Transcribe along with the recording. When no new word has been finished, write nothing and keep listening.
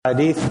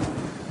Hadith,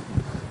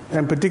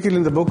 and particularly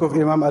in the book of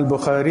Imam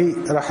al-Bukhari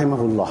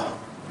rahimahullah.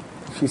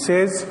 She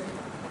says,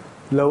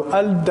 لو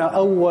ألد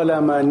أول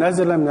ما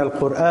نزل من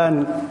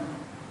القرآن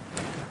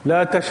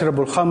لا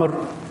تشرب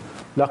الخمر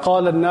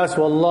لقال الناس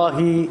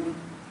والله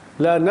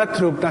لا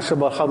نترك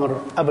نشرب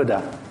الخمر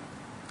أبدا.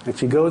 And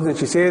she goes and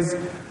she says,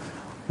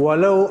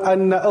 ولو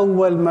أن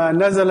أول ما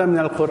نزل من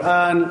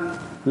القرآن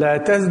لا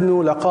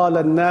تزنوا لقال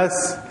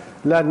الناس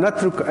لا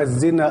نترك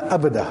الزنا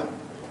أبدا.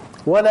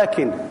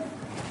 ولكن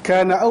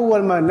كان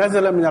أول ما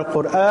نزل من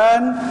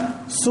القرآن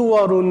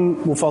سور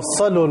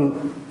مفصل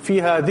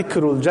فيها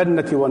ذكر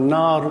الجنة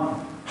والنار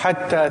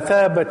حتى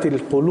ثابت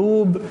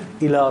القلوب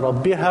إلى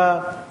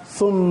ربها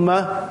ثم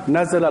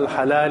نزل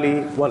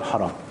الحلال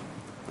والحرام.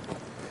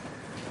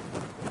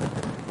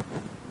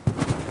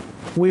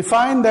 We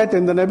find that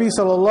in the Nabi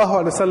sallallahu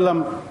alaihi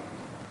wasallam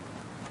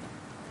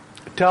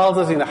tells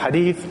us in a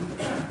hadith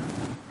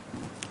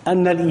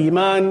أن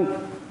الإيمان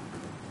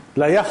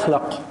لا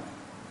يخلق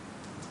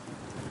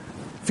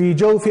في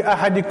جوف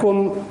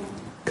أحدكم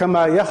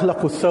كما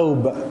يخلق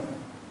الثوب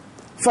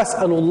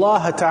فاسألوا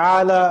الله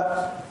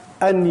تعالى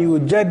أن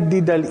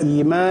يجدد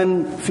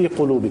الإيمان في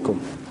قلوبكم.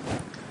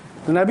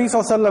 The Nabi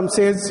sallallahu alaihi wasallam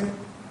says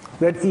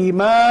that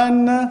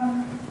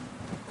Iman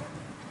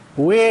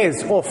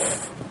wears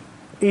off,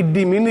 it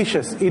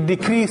diminishes, it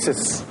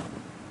decreases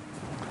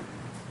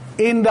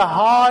in the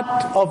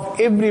heart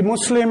of every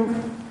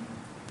Muslim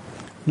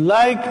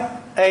like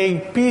a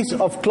piece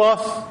of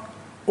cloth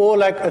or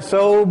like a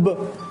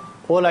thobe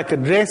or like a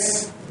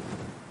dress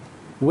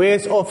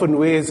wears off and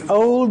wears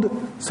old,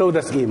 so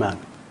does Iman.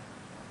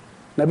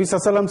 Nabi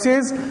sallallahu alaihi wasallam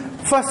says,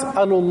 فَاسْأَلُوا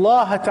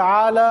اللَّهَ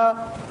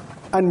تَعَالَى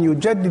أَنْ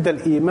يُجَدِّدَ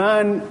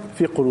الْإِيمَانِ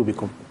فِي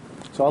قُلُوبِكُم.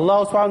 So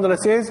Allah subhanahu wa ta'ala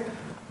says,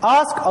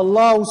 ask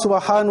Allah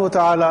subhanahu wa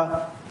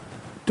ta'ala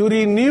to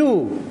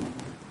renew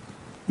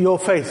your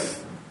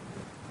faith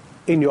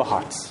in your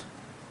hearts.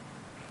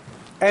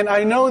 And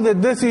I know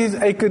that this is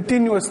a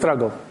continuous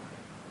struggle.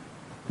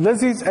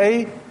 This is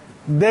a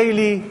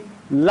daily,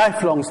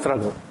 lifelong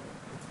struggle.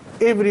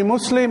 Every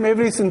Muslim,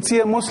 every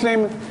sincere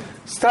Muslim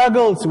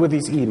struggles with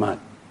his Iman,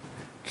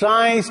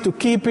 tries to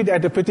keep it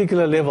at a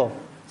particular level.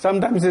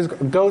 Sometimes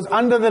it goes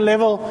under the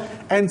level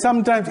and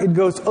sometimes it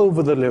goes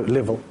over the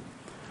level.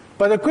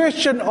 But the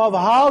question of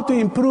how to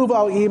improve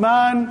our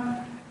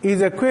Iman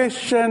is a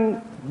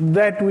question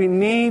that we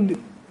need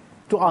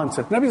to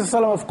answer. Nabi sallallahu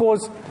alaihi wasallam, of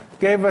course,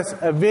 gave us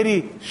a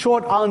very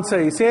short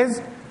answer. He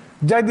says,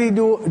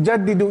 جَدِّدُوا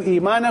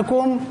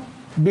إِيمَانَكُمْ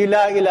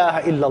بِلَا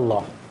إِلَهَ إِلَّا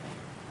اللَّهِ.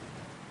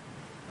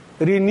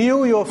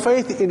 Renew your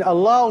faith in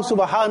Allah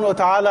subhanahu wa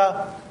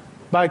ta'ala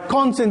by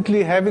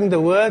constantly having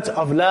the words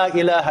of La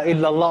ilaha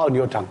illallah on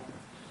your tongue.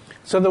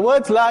 So the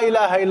words La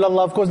ilaha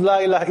illallah, of course, La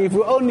ilaha, if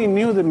we only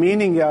knew the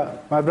meaning,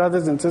 my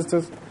brothers and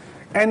sisters,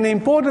 and the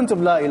importance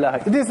of La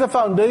ilaha, it is the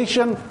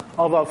foundation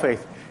of our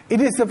faith. It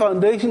is the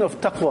foundation of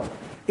taqwa.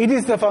 It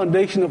is the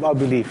foundation of our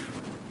belief.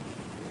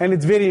 And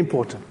it's very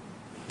important.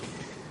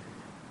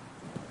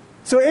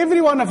 So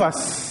every one of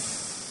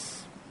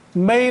us,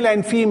 male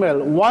and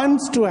female,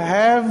 wants to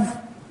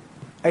have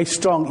a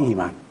strong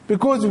Iman.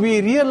 Because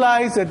we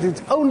realize that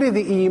it's only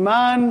the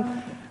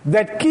Iman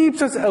that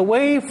keeps us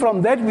away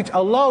from that which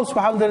Allah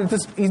subhanahu wa ta'ala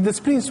is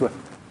displeased with.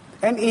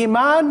 And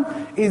Iman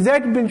is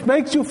that which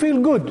makes you feel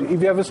good.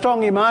 If you have a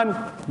strong Iman,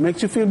 it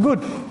makes you feel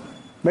good.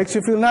 Makes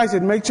you feel nice.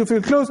 It makes you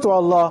feel close to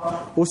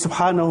Allah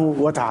subhanahu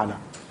wa ta'ala.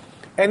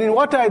 And in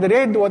what I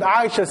read, what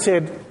Aisha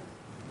said,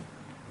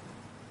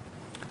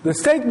 the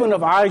statement of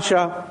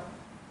Aisha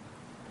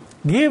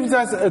gives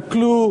us a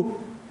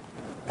clue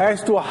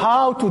as to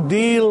how to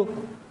deal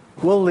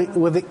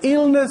with the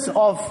illness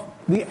of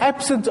the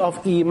absence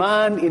of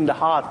Iman in the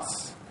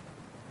hearts.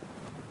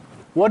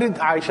 What did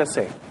Aisha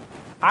say?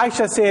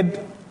 Aisha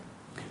said,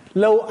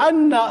 لو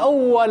أن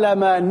أول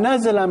ما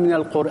نزل من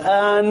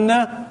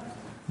القرآن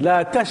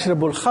لا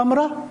تشرب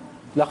الخمر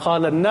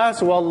لقال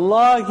الناس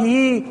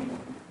والله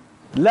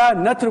لا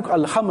نترك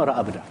الخمر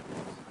أبدا.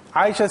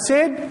 Aisha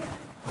said,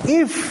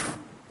 if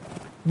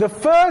the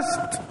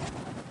first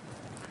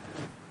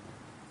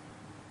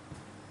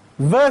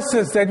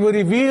verses that were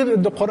revealed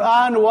in the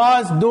Quran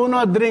was do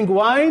not drink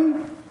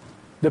wine,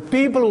 the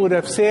people would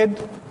have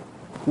said,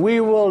 we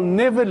will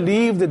never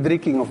leave the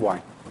drinking of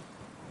wine.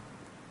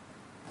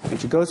 And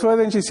she goes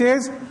further and she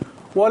says,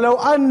 وَلَوْ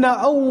أَنَّ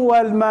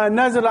أَوَّلْ مَا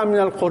نَزَلَ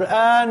مِنَ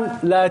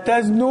الْقُرْآنِ لَا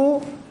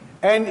تَزْنُوا.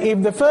 And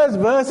if the first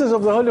verses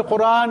of the Holy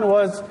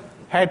Quran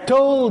had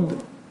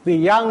told the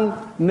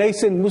young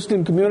nascent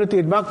Muslim community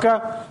in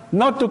Makkah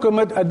not to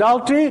commit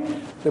adultery,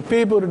 the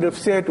people would have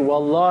said,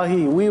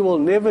 Wallahi, we will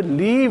never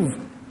leave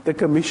the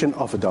commission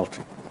of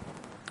adultery.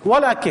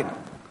 وَلَكِنْ,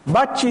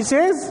 but she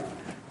says,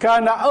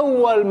 كَانَ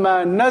أَوَّلْ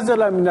مَا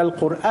نَزَلَ مِنَ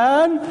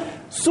الْقُرْآنِ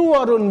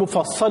سُوَرٌ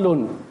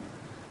مُفَصَّلٌ.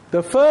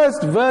 The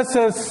first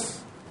verses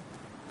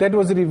that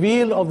was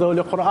revealed of the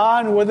Holy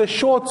Quran were the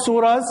short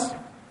surahs.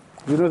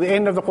 You know the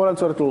end of the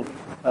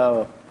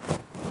Quran,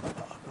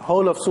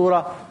 whole of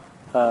surah,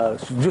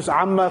 Juz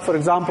Amma, for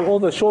example, all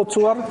the short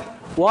surah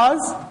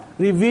was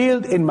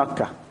revealed in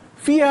Makkah.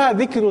 فِيهَا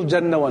ذِكْرُ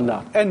الْجَنَّةِ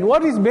وَالنَّارِ. And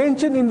what is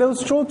mentioned in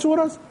those short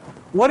surahs?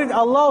 What did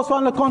Allah subhanahu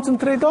wa ta'ala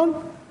concentrate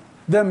on?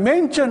 The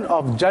mention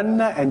of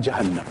Jannah and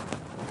Jahannam.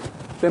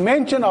 The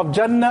mention of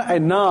Jannah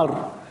and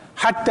Nar.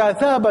 حَتَّى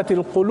ثَابَتِ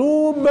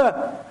الْقُلُوبِ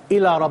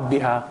إِلَى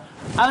رَبِّهَا.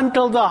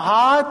 Until the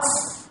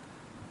hearts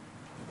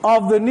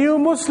of the new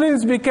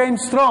Muslims became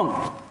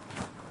strong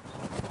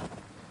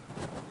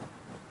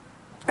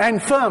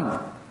and firm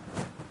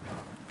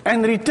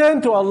and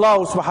returned to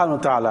Allah subhanahu wa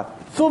ta'ala.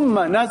 ثُمَّ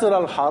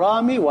نَزَلَ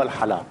الْحَرَامِ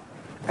وَالْحَلَالِ.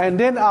 And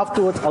then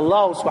afterwards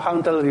Allah subhanahu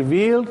wa ta'ala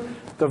revealed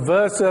the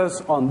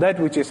verses on that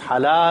which is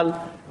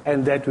halal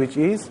and that which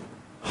is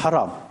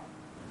haram.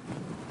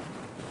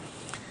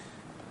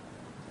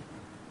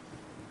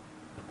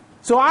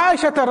 So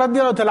Aisha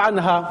radiallahu ta'ala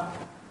anha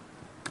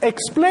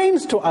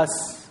explains to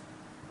us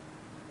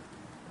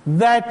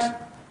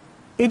that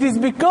it is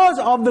because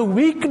of the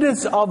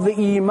weakness of the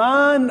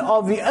Emaan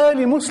of the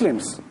early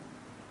Muslims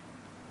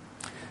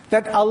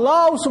that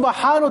Allah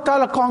subhanahu wa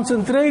ta'ala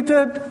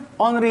concentrated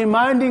on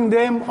reminding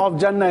them of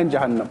Jannah and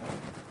Jahannam.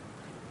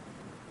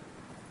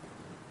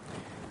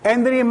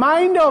 And the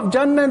reminder of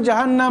Jannah and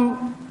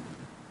Jahannam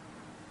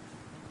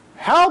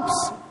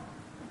helps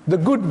the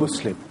good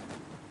Muslim.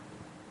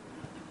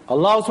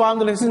 Allah subhanahu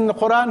wa ta'ala says in the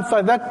Quran,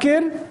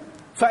 فَذَكِّرْ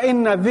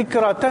فَإِنَّ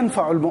الذِّكْرَ تَنْفَعُ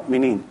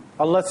الْمُؤْمِنِينَ.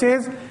 Allah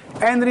says,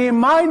 and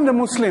remind the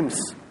Muslims.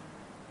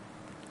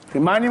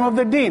 Remind him of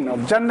the deen,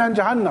 of Jannah and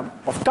Jahannam,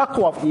 of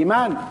taqwa, of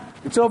Emaan,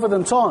 and so forth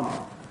and so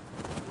on.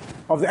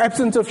 Of the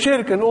absence of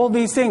shirk and all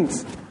these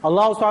things.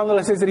 Allah subhanahu wa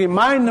ta'ala says,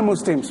 remind the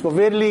Muslims. For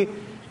verily,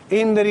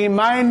 in the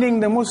reminding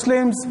the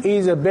Muslims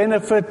is a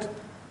benefit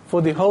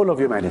for the whole of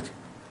humanity.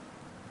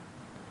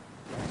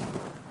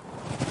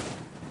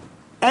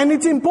 And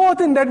it's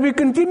important that we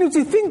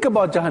continuously think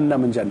about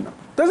Jahannam and Jannah.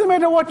 Doesn't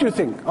matter what you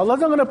think. Allah's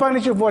not going to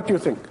punish you for what you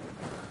think.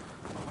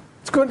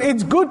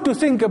 It's good to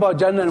think about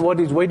Jannah and what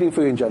is waiting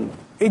for you in Jannah.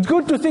 It's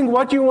good to think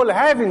what you will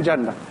have in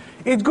Jannah.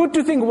 It's good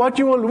to think what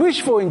you will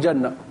wish for in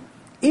Jannah.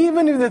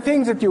 Even if the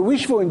things that you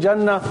wish for in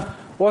Jannah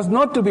was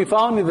not to be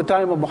found in the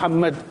time of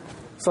Muhammad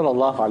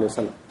sallallahu alaihi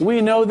wasallam.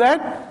 We know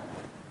that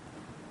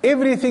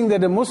everything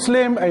that a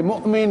Muslim, a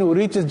mu'min who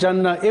reaches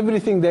Jannah,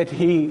 everything that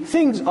he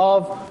thinks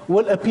of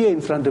will appear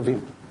in front of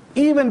him,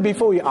 even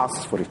before he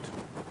asks for it.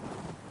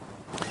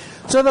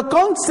 So the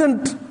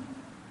constant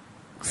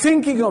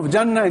thinking of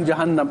Jannah and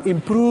Jahannam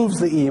improves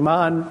the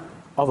Emaan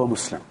of a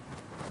Muslim.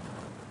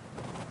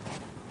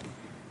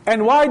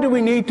 And why do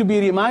we need to be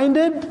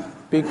reminded?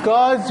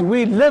 Because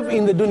we live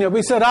in the dunya,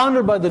 we're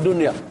surrounded by the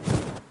dunya.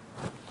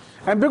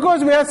 And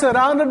because we are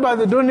surrounded by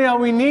the dunya,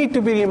 we need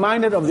to be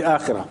reminded of the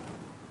akhirah.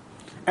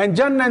 And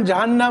Jannah and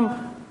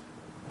Jahannam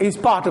is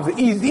part of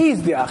is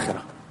the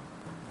akhirah.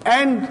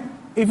 And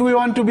if we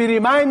want to be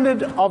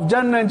reminded of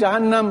Jannah and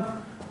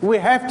Jahannam, we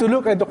have to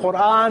look at the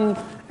Quran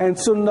and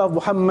Sunnah of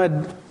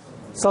Muhammad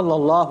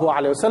sallallahu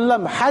alayhi wa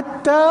sallam,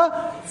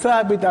 hatta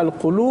thabit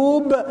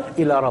al-qulub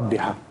ila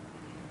rabbiha.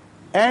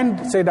 And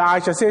Sayyidah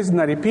Aisha says, and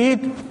I repeat,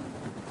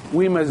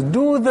 we must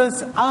do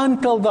this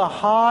until the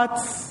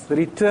hearts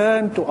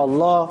return to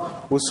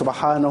Allah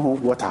subhanahu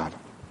wa ta'ala.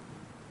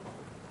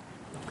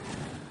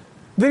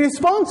 The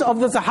response of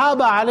the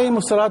Sahaba alayhi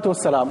salatu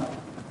wasalam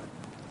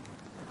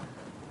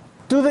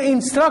to the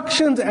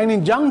instructions and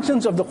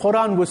injunctions of the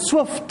Quran was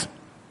swift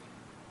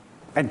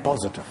and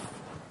positive.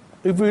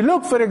 If we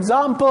look, for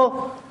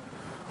example,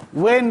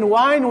 when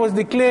wine was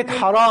declared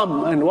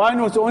haram, and wine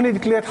was only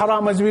declared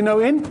haram, as we know,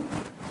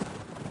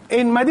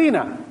 in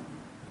Medina,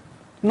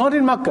 not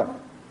in Makkah.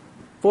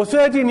 For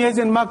 13 years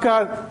in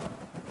Makkah,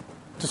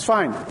 it was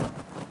fine.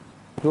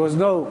 There was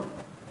no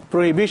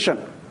prohibition.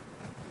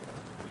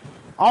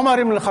 Umar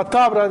ibn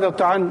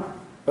al-Khattab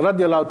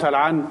radiallahu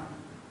ta'ala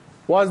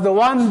was the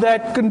one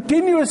that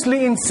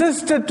continuously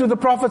insisted to the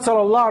Prophet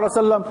sallallahu alaihi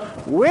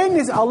wasallam, when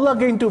is Allah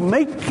going to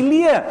make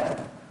clear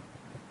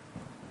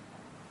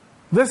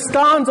the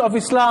stance of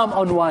Islam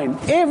on wine?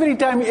 Every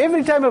time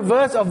a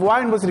verse of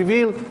wine was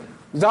revealed,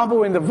 for example,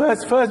 when the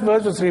first verse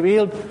was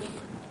revealed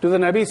to the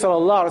Nabi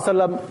sallallahu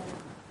alaihi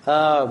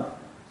wasallam,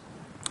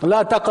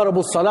 لا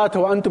تقربوا الصلاة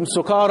وأنتم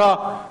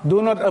سكارى,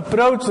 do not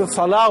approach the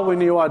salah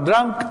when you are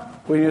drunk,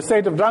 when you're in a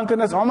state of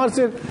drunkenness. Umar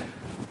said,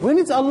 when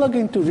is Allah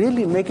going to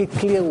really make it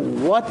clear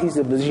what is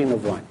the position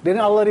of wine? Then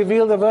Allah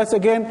revealed the verse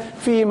again,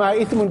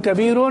 فِيهِمَا إِثْمٌ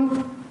كَبِيرٌ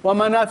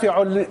وَمَنَافِعُ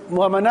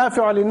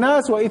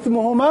لِلنَّاسِ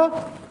وَإِثْمُهُمَا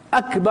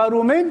أَكْبَرُ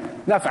مِنْ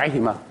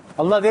نَفْعِهِمَا.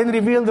 Allah then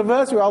revealed the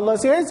verse where Allah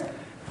says,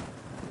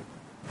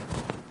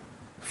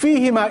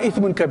 فِيهِمَا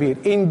إِثْمٌ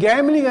كَبِيرٌ. In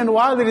gambling and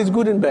wine there is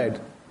good and bad,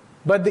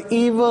 but the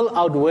evil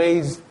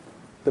outweighs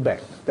the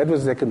bad. That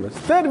was the second verse.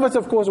 Third verse,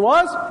 of course,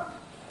 was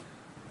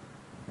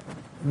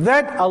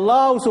that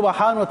Allah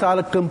subhanahu wa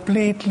ta'ala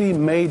completely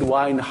made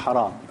wine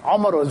haram.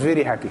 Umar was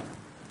very happy.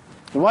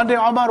 And one day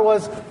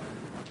Sahaba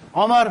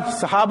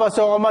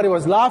saw Umar, he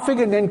was laughing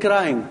and then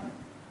crying.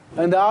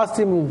 And they asked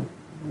him,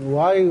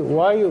 why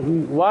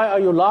are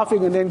you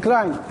laughing and then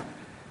crying?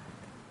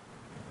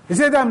 He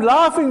said, I'm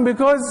laughing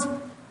because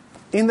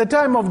in the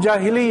time of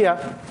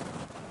Jahiliyyah,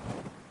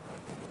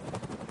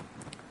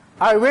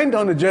 I went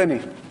on a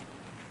journey.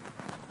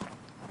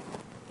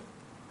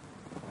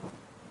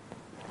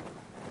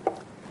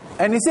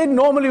 And he said,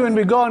 normally when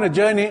we go on a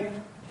journey,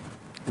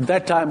 at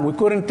that time we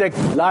couldn't take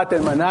Lat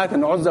and Manat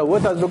and Uzza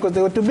with us because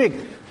they were too big.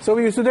 So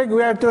we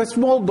had to have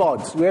small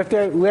gods. We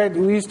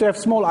used to have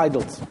small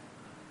idols.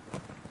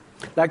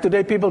 Like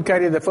today, people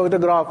carry the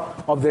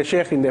photograph of their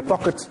sheikh in their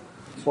pockets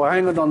or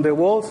hang it on their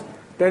walls.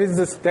 That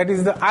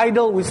is the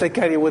idol which they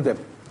carry with them.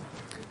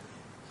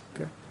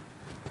 Okay.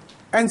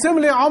 And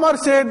similarly, Omar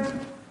said,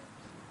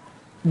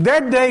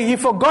 that day he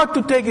forgot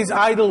to take his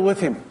idol with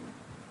him.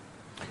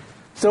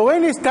 So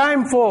when his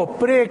time for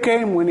prayer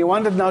came, when he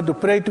wanted now to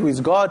pray to his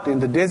God in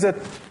the desert,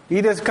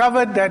 he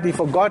discovered that he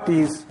forgot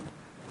his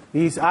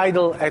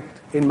idol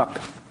in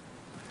Makkah.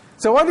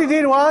 So what he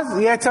did was,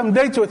 he had some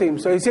dates with him.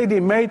 So he said he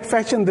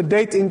fashioned the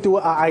dates into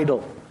an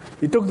idol.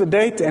 He took the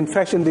date and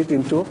fashioned it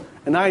into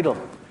an idol.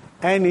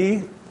 And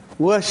he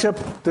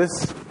worshipped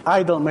this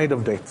idol made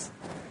of dates.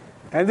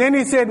 And then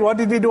he said what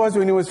he did was,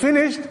 when he was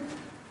finished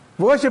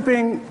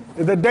worshipping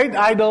the date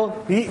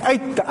idol, he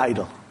ate the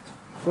idol.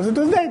 Because it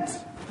was dates.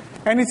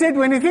 And he said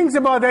when he thinks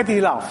about that,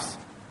 he laughs.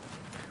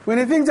 When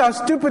he thinks how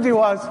stupid he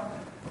was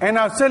and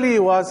how silly he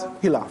was,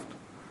 he laughed.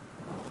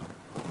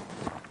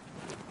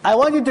 I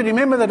want you to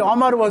remember that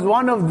Omar was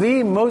one of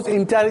the most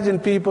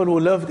intelligent people who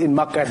lived in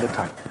Makkah at the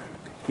time.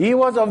 He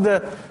was of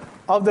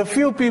the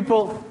few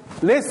people,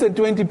 less than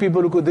 20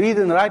 people who could read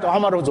and write.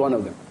 Omar was one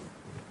of them.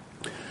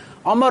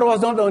 Omar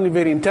was not only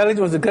very intelligent,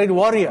 he was a great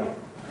warrior.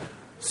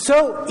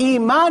 So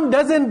Emaan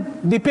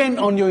doesn't depend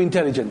on your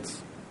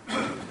intelligence.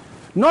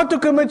 Not to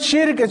commit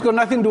shirk has got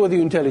nothing to do with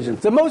your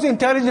intelligence. The most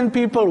intelligent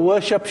people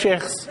worship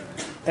sheikhs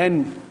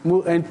and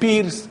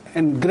peers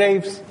and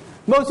graves.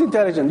 Most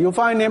intelligent. You'll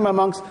find them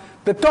amongst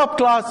the top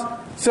class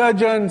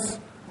surgeons,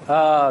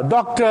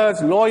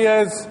 doctors,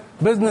 lawyers,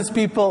 business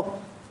people.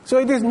 So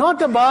it is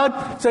not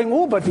about saying,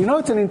 oh, but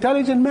it's an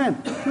intelligent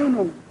man.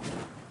 No.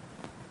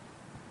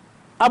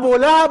 Abu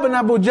Lahab and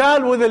Abu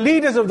Jahl were the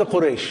leaders of the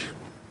Quraysh.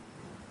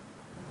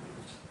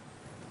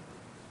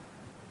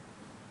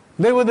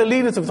 They were the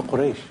leaders of the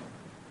Quraysh.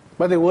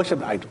 But they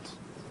worshipped idols.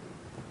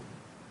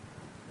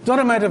 It's not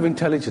a matter of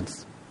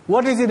intelligence.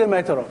 What is it a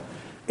matter of?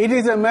 It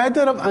is a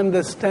matter of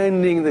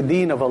understanding the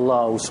deen of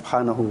Allah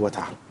subhanahu wa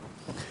ta'ala.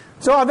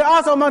 So they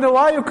asked Umar,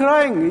 why are you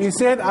crying? He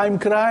said, I'm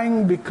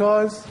crying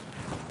because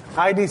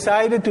I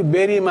decided to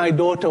bury my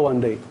daughter one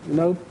day.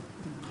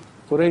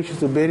 Quraysh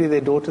used to bury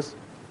their daughters.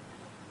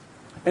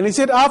 And he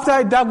said, after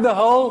I dug the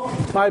hole,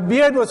 my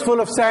beard was full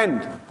of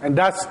sand and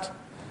dust.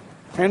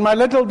 And my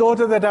little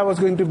daughter that I was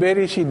going to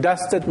bury, she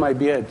dusted my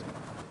beard.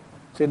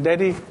 He said,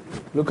 Daddy,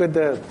 look at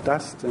the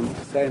dust and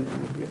sand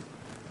on my beard.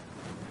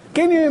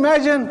 Can you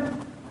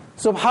imagine,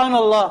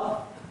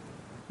 subhanallah,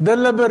 the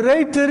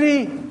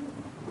liberatory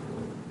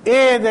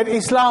air that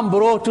Islam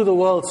brought to the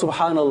world,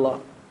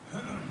 subhanallah.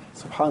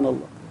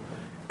 Subhanallah.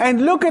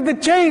 And look at the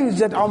change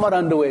that Umar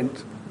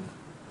underwent.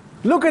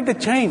 Look at the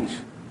change.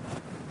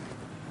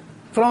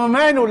 From a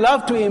man who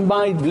loved to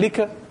imbibe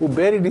liquor, who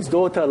buried his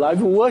daughter alive,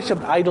 who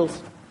worshipped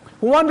idols,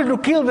 who wanted to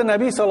kill the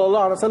Nabi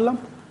sallallahu alaihi wasallam,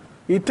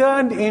 he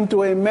turned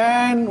into a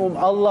man whom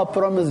Allah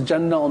promised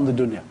Jannah on the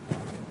dunya.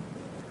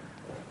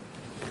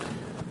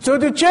 So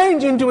to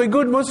change into a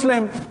good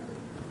Muslim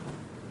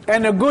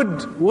and a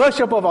good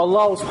worship of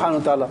Allah subhanahu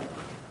wa ta'ala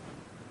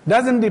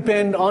doesn't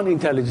depend on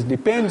intelligence,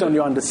 depends on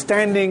your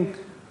understanding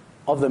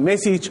of the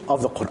message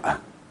of the Quran.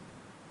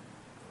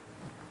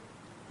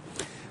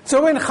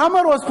 So when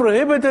Khamr was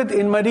prohibited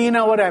in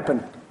Medina, what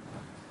happened?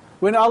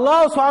 When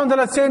Allah subhanahu wa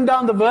ta'ala sent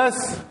down the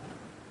verse,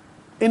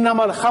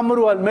 إِنَّمَا الْخَمْرُ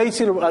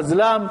وَالْمَيْسِرُ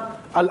وَالْأَزْلَامُ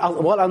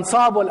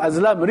وَالْأَنصَابُ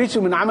وَالْأَزْلَامُ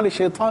رِجْسٌ مِنْ عَمَلِ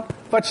الشَّيْطَانِ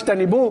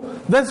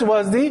فَاجْتَنِبُوهُ. This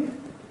was the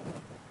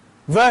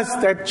verse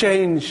that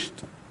changed,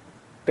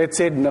 that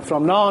said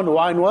from now on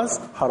wine was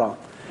haram.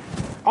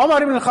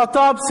 Umar ibn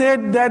Khattab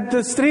said that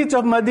the streets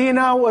of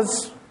Medina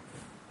was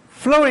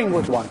flowing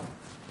with wine.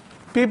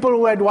 People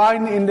who had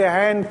wine in their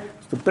hand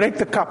to break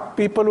the cup.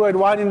 People who had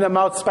wine in their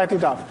mouth spat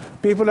it out.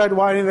 People who had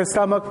wine in their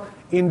stomach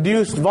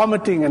induced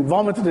vomiting and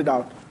vomited it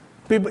out.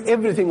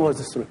 Everything was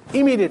destroyed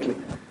immediately.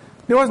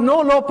 There was no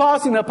law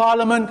passed in a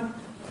parliament.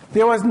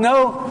 There was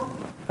no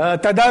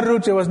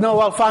tadarruj. There was no,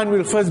 well, fine,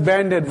 we'll first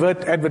ban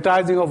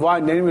advertising of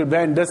wine, then we'll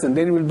ban this, and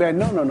then we'll ban.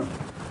 No.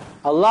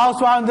 Allah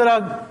subhanahu wa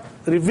ta'ala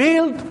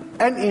revealed,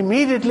 and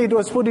immediately it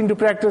was put into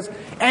practice,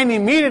 and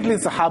immediately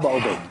Sahaba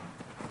obeyed.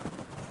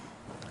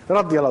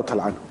 Radiyallahu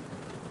ta'ala anhu.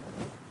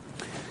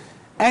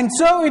 And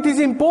so it is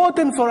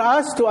important for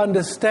us to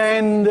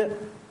understand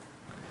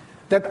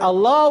that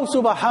Allah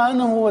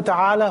subhanahu wa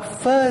ta'ala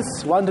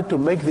first wanted to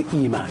make the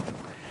Emaan.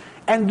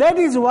 And that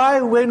is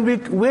why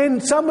when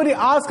somebody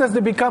asks us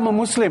to become a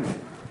Muslim,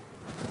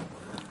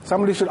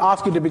 somebody should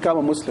ask you to become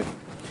a Muslim.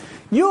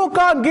 You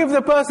can't give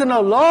the person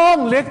a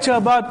long lecture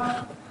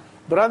about,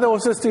 brother or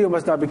sister, you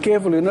must now be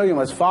careful, you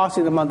must fast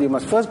in the month, you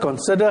must first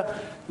consider,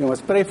 you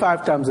must pray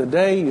 5 times a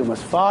day, you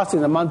must fast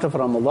in the month of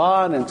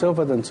Ramadan, and so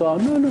forth and so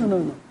on.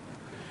 No.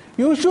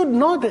 You should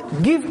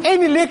not give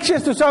any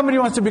lectures to somebody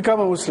who wants to become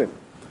a Muslim.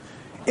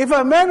 If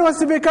a man wants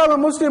to become a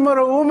Muslim or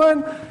a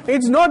woman,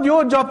 it's not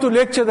your job to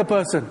lecture the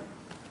person.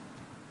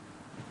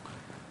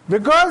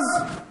 Because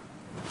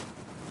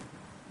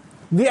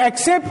the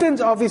acceptance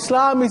of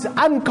Islam is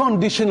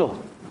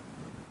unconditional.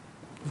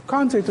 You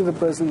can't say to the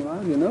person,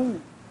 well,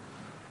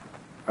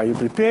 are you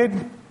prepared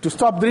to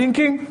stop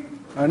drinking?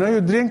 I know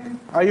you drink.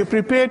 Are you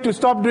prepared to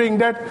stop doing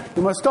that?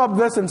 You must stop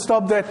this and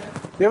stop that.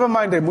 Never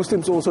mind that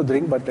Muslims also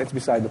drink, but that's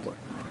beside the point.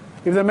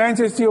 If the man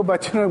says to you,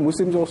 but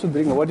Muslims also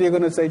drink, what are you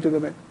going to say to the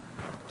man?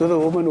 To the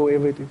woman,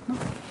 whoever it is? No.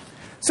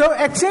 So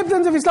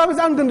acceptance of Islam is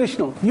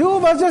unconditional. You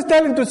was just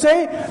telling to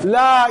say,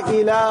 La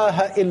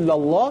ilaha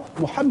illallah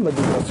Muhammadun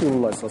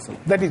Rasulullah sallallahu alaihi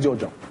wasallam. That is your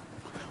job.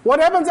 What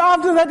happens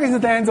after that is in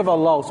the hands of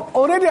Allah. So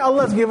already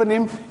Allah has given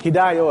him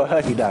hidayah or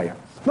her hidayah.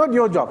 Not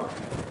your job.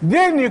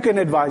 Then you can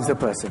advise the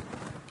person.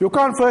 You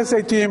can't first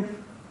say to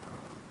him,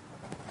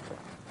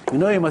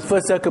 you must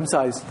first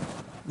circumcise.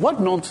 What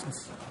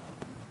nonsense.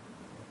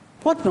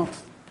 What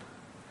nonsense.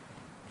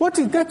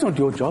 That's not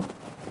your job.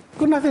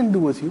 Got nothing to do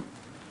with you.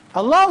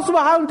 Allah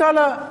subhanahu wa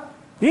ta'ala,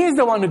 He is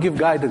the one who gives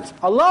guidance.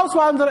 Allah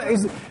subhanahu wa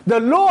ta'ala the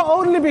law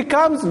only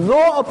becomes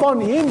law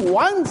upon him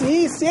once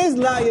he says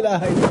La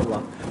ilaha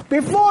illallah.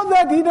 Before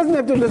that, he doesn't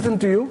have to listen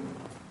to you.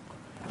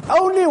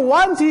 Only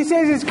once he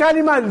says his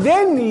kalima,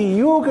 then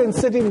you can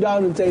sit him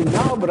down and say,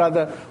 now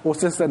brother or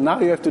sister,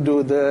 now you have to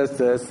do this.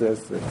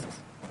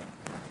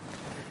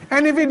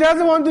 And if he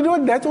doesn't want to do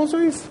it, that also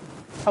is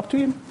up to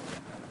him.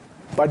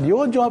 But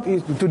your job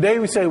is, today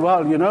we say,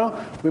 well,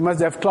 we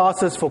must have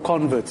classes for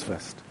converts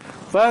first.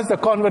 First, the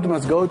convert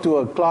must go to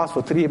a class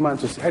for 3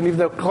 months. And if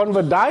the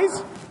convert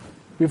dies,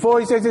 before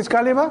he says his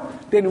kalima,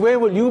 then where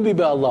will you be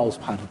by Allah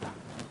subhanahu wa ta'ala?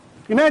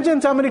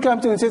 Imagine somebody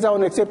comes in and says, I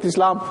want to accept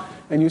Islam.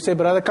 And you say,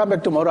 brother, come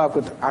back tomorrow.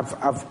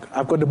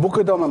 I've got the book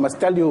at home. I must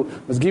tell you,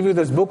 must give you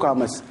this book. I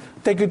must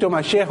take you to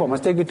my sheikh. I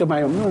must take you to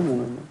my...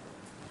 No.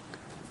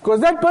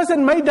 Because that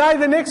person may die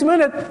the next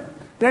minute.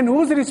 Then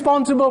who's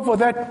responsible for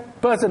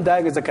that person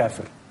dying as a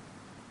kafir?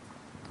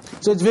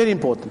 So it's very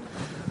important.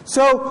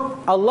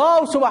 So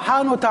Allah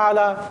subhanahu wa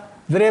ta'ala,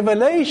 the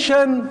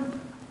revelation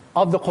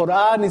of the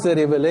Quran is a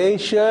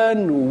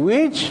revelation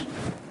which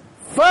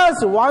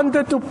first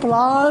wanted to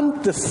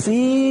plant the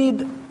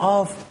seed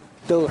of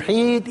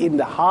Tawheed in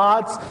the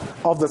hearts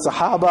of the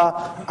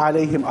Sahaba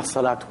alayhim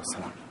as-salatu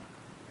was-salam.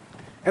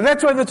 And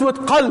that's why the word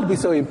qalb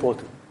is so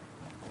important.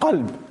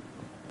 Qalb.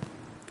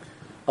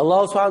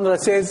 Allah subhanahu wa ta'ala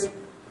says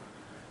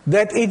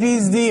that it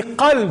is the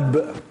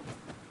qalb,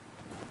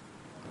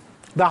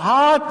 the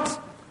heart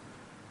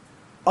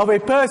of a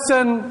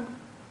person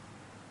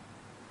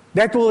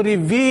that will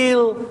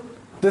reveal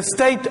the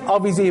state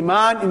of his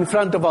iman in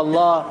front of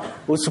Allah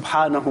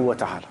subhanahu wa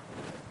ta'ala.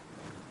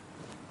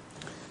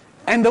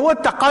 And the word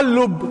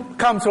taqallub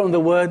comes from the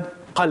word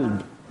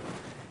qalb.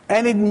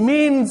 And it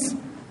means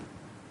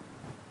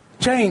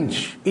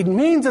change. It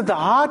means that the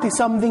heart is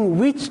something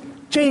which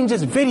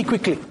changes very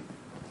quickly,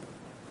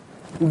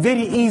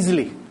 very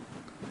easily.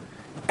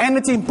 And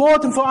it's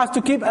important for us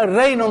to keep a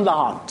rein on the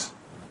heart.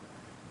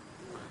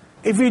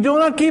 If we do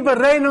not keep a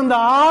rein on the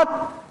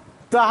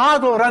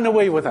heart will run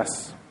away with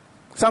us.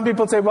 Some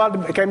people say,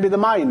 well, it can be the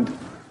mind.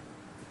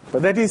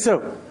 But that is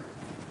so.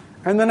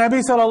 And the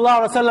Nabi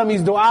sallallahu alaihi wasallam,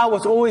 his dua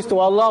was always to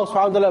Allah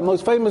subhanahu wa ta'ala,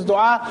 most famous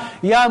dua,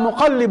 Ya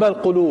muqallib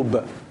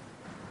al-qulub.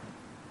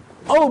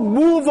 O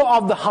mover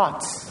of the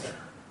hearts.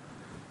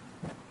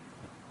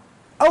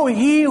 O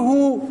he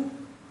who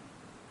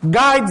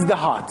guides the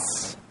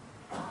hearts.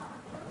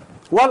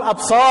 Wal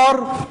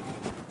absar,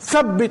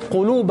 thabbit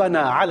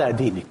qulubana ala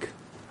dinik.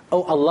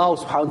 O Allah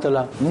subhanahu wa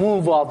ta'ala,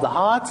 mover of the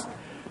hearts,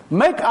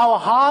 make our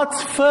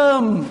hearts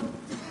firm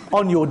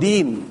on your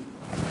deen.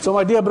 So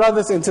my dear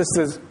brothers and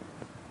sisters,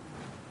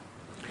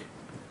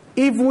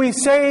 if we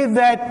say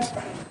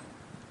that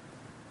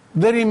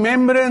the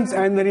remembrance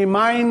and the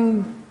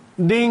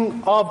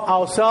reminding of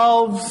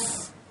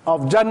ourselves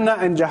of Jannah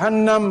and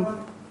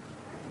Jahannam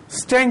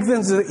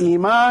strengthens the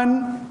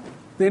Emaan,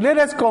 then let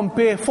us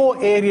compare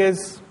 4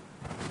 areas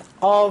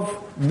of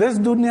this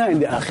dunya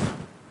and the akhirah.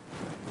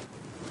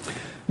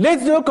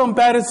 Let's do a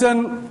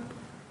comparison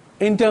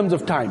in terms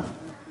of time.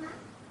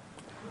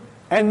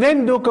 And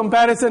then do a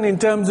comparison in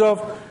terms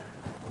of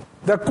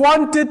the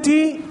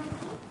quantity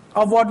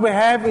of what we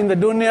have in the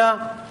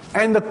dunya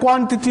and the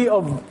quantity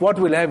of what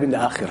we'll have in the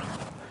akhirah.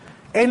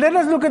 And let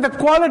us look at the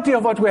quality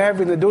of what we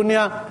have in the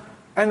dunya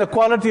and the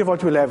quality of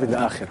what we'll have in the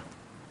akhirah.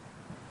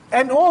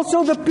 And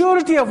also the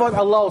purity of what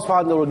Allah subhanahu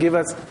wa ta'ala will give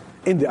us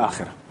in the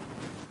akhirah.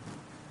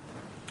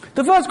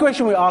 The first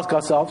question we ask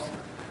ourselves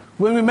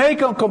when we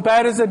make a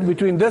comparison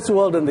between this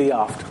world and the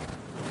hereafter.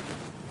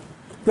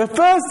 The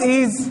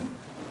first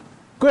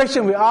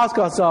question we ask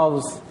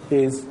ourselves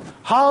is,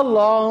 how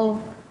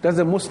long does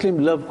a Muslim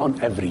live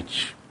on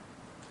average?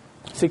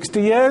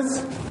 60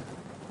 years?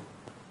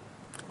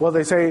 Well,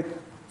 they say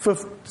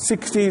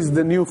 60 is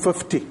the new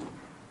 50.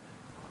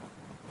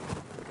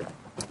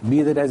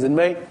 Be that as it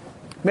may.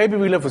 Maybe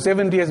we live for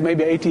 70 years,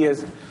 maybe 80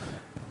 years.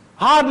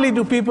 Hardly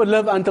do people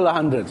live until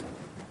 100.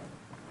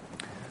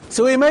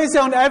 So we may say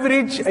on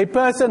average, a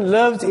person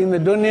lives in the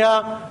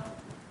dunya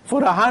for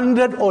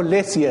 100 or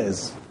less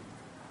years.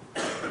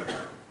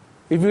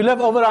 If you live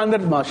over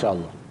 100,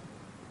 mashallah.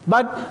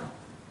 But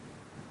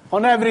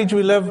on average,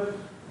 we live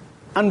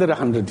under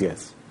 100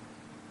 years.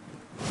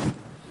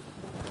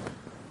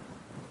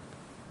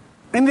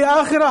 In the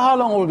akhirah, how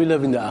long will we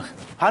live in the akhirah?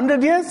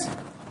 100 years?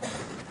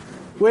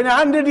 When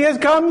 100 years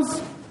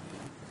comes,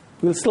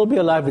 we'll still be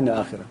alive in the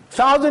akhirah.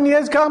 1,000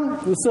 years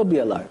come, we'll still be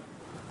alive.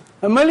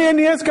 1,000,000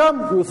 years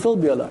come, we'll still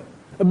be alive.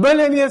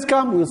 1,000,000,000 years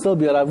come, we'll still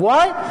be alive.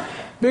 Why?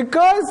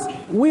 Because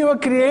we were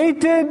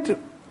created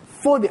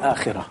for the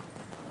akhirah.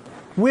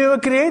 We were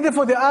created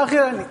for the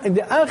akhirah, and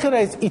the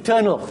akhirah is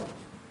eternal.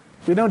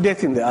 We don't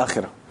death in the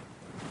akhirah.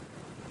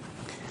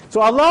 So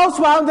Allah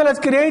subhanahu wa ta'ala has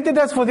created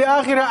us for the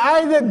akhirah,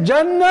 either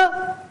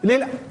Jannah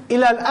ila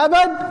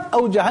al-abad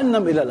or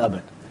Jahannam ila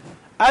al-abad.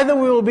 Either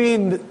we will be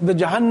in the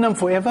Jahannam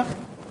forever,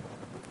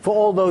 for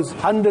all those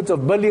hundreds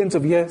of billions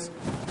of years,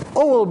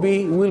 or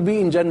we'll be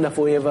in Jannah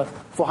forever,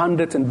 for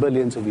hundreds and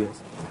billions of years.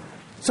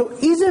 So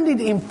isn't it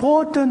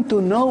important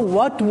to know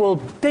what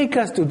will take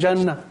us to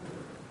Jannah?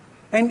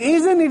 And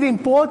isn't it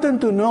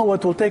important to know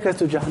what will take us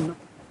to Jahannam?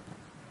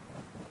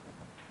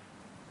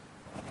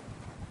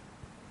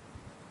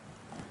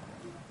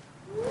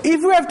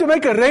 If we have to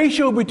make a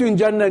ratio between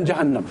Jannah and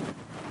Jahannam,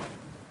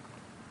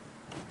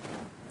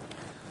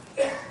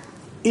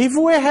 if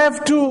we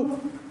have to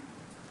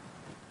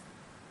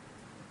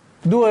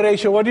do a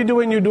ratio, what do you do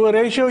when you do a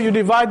ratio? You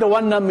divide the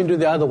one number into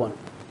the other one.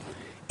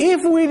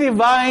 If we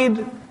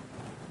divide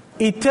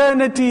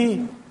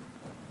eternity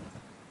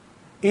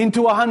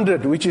into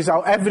 100, which is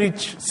our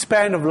average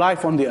span of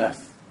life on the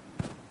earth,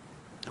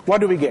 what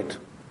do we get?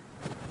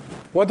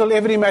 What will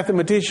every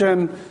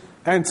mathematician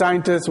and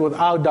scientist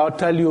without doubt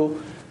tell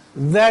you?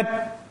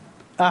 That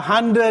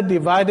 100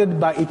 divided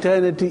by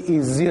eternity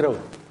is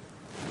 0.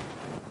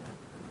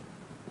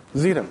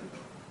 0.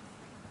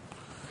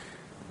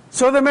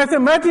 So the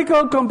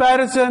mathematical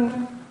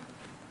comparison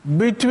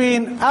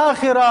between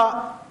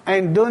akhirah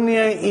and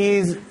dunya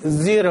is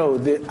 0.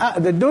 The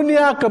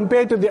dunya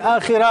compared to the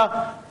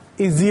akhirah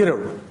is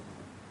 0.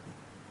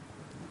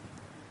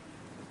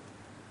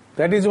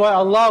 That is why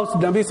Allah,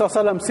 Nabi Sallallahu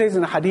Alaihi Wasallam says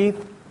in a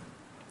hadith,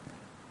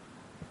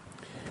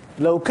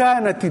 لو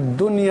كانت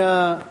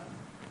الدنيا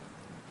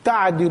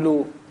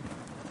تعدل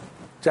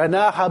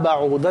جناح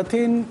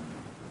بعوضة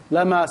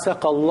لما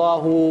سقى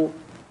الله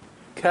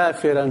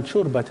كافرا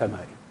شربة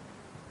ماء.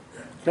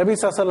 Nabi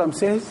Sallallahu Alaihi Wasallam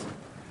says,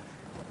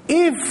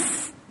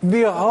 if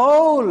the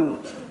whole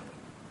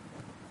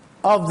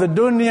of the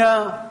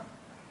dunya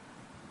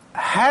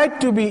had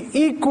to be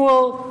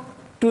equal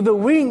to the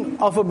wing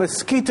of a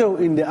mosquito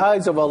in the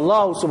eyes of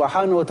Allah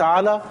subhanahu wa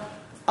ta'ala,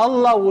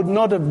 Allah would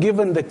not have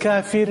given the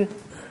kafir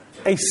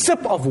a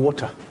sip of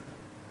water.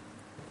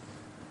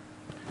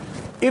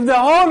 If the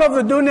whole of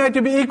the dunya had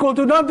to be equal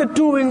to not the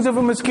two wings of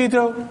a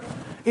mosquito,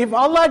 if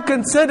Allah had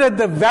considered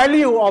the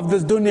value of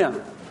this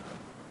dunya,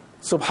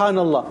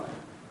 subhanallah,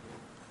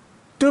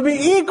 to be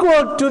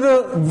equal to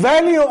the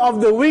value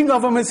of the wing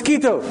of a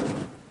mosquito,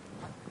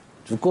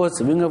 of course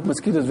the wing of a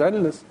mosquito is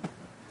valueless.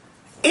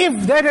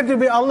 If that had to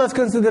be Allah's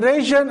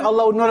consideration,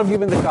 Allah would not have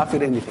given the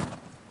kafir anything.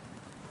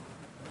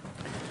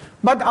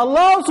 But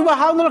Allah subhanahu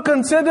wa ta'ala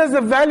considers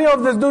the value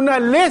of this dunya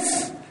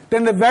less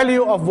than the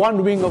value of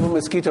one wing of a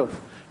mosquito.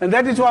 And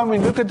that is why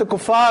when you look at the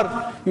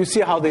kuffar, you see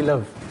how they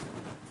live.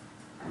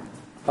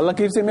 Allah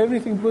gives them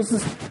everything,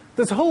 because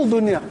this whole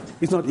dunya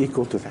is not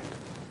equal to that.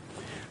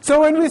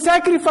 So when we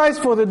sacrifice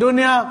for the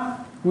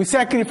dunya, we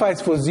sacrifice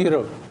for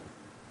 0.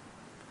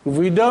 If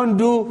we don't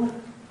do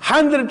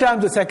 100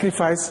 times the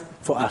sacrifice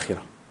for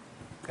akhirah.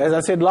 As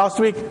I said last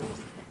week,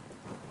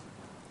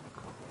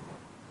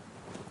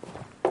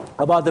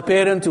 about the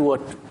parents who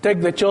would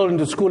take their children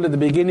to school at the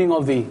beginning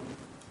of the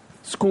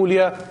school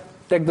year,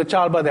 take the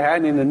child by the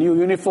hand in a new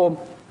uniform,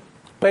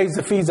 pays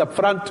the fees up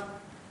front,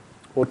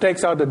 or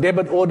takes out a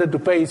debit order to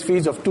pay his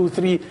fees of 2,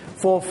 3,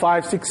 4,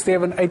 5, 6,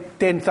 7, 8,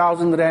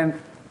 10,000 rand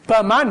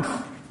per month,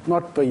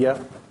 not per year.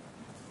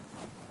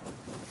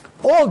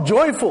 All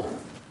joyful,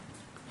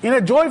 in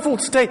a joyful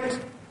state.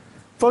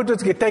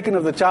 Photos get taken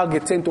of the child,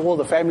 get sent to all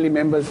the family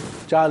members,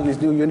 child in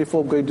his new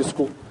uniform going to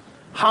school.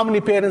 How many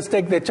parents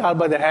take their child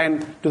by the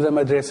hand to the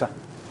madrasa?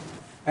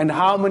 And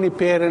how many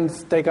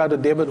parents take out a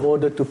debit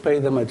order to pay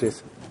the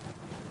madrasa?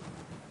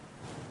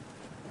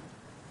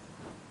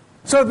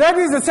 So that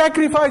is the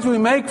sacrifice we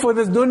make for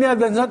this dunya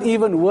that's not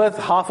even worth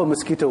half a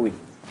mosquito wing.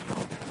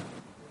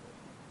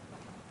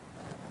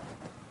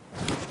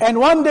 And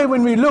one day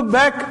when we look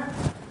back,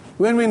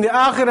 when we're in the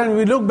akhirah and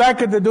we look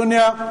back at the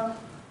dunya,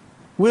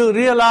 we'll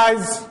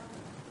realize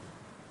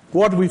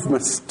what we've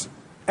missed.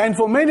 And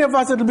for many of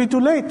us it'll be too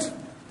late.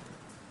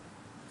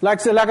 Like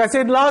I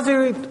said last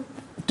week,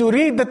 to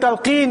read the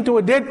talqeen to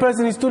a dead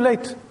person is too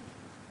late.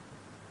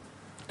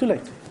 Too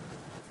late.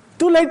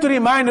 Too late to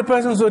remind a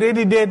person who's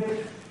already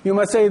dead, you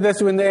must say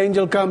this when the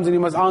angel comes, and you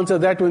must answer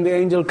that when the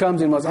angel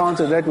comes, and you must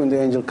answer that when the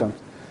angel comes.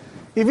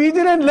 If he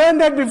didn't learn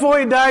that before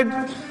he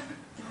died,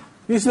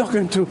 he's not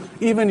going to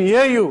even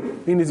hear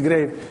you in his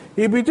grave.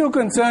 He'll be too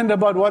concerned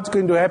about what's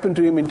going to happen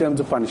to him in terms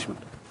of punishment.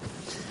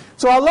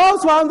 So Allah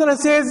subhanahu wa ta'ala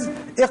says,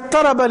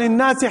 اقترب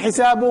للناس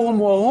حسابهم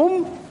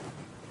وهم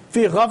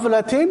في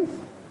غفلة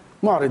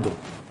معرضون.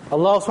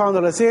 Allah subhanahu wa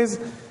ta'ala says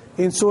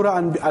in Surah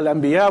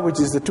Al-Anbiya, which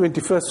is the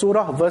 21st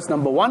Surah, verse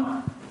number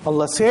 1,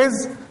 Allah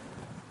says,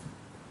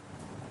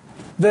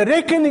 The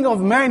reckoning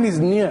of man is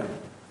near.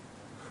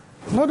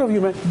 Not of you,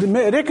 man.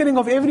 The reckoning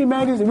of every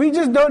man is... We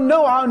just don't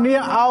know how near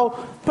our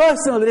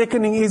personal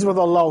reckoning is with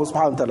Allah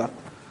subhanahu wa ta'ala.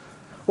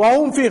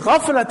 وَهُمْ فِي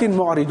غَفْلَةٍ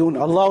مُعْرِضُونَ.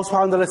 Allah subhanahu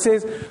wa ta'ala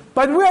says,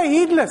 but we are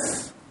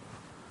heedless.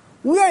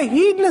 We are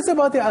heedless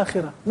about the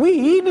akhirah. We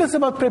are heedless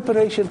about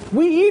preparation.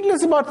 We are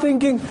heedless about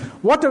thinking,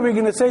 what are we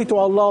going to say to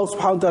Allah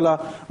subhanahu wa ta'ala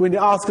when He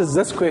asks us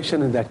this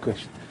question and that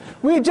question.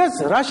 We are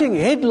just rushing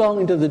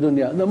headlong into the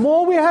dunya. The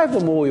more we have, the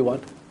more we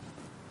want.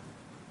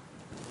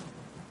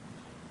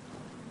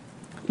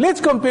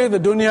 Let's compare the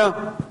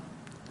dunya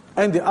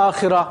and the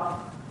akhirah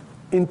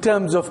in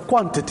terms of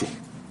quantity.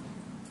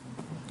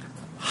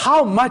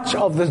 How much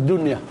of this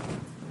dunya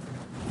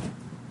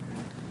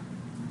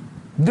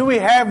do we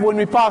have when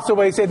we pass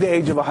away, say, at the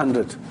age of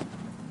 100?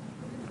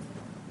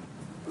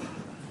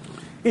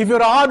 If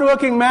you're a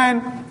hard-working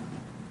man,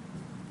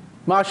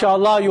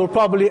 mashallah, you'll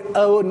probably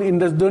own in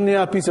this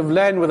dunya a piece of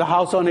land with a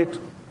house on it.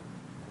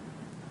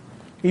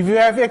 If you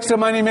have extra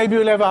money, maybe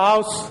you'll have a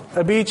house,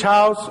 a beach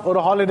house, or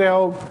a holiday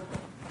home,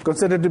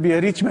 considered to be a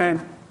rich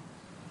man.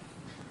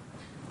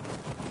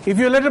 If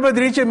you're a little bit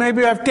richer,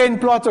 maybe you have 10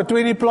 plots or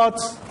 20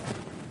 plots.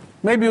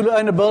 Maybe you'll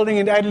own a building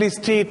in Adley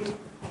Street,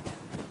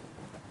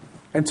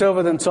 and so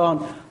forth and so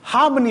on.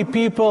 How many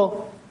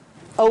people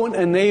own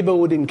a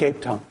neighborhood in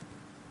Cape Town?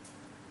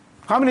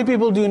 How many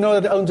people do you know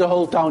that owns a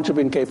whole township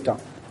in Cape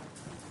Town?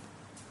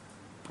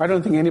 I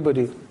don't think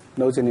anybody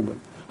knows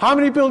anybody. How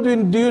many people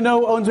do you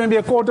know owns maybe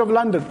a quarter of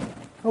London?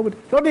 Nobody.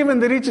 Not even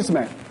the richest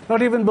man.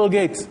 Not even Bill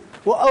Gates.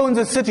 Who owns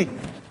a city?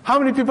 How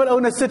many people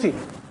own a city?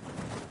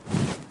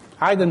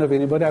 I don't know of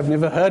anybody. I've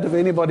never heard of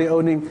anybody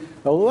owning...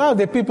 Well,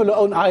 there are people who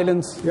own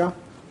islands. Yeah,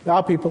 there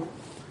are people.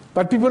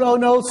 But people who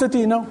own a whole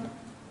city, no.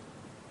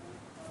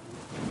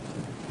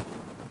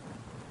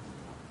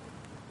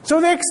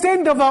 So the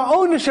extent of our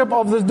ownership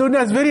of this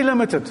dunya is very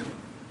limited.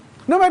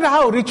 No matter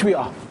how rich we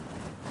are.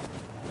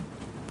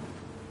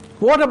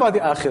 What about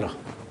the akhirah?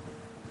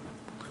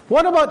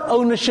 What about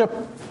ownership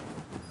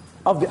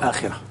of the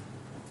akhirah?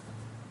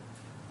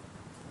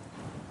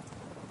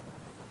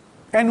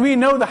 And we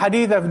know the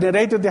hadith, I've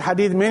narrated the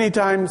hadith many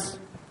times,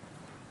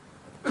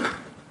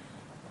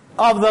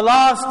 of the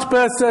last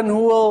person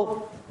who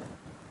will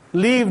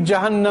leave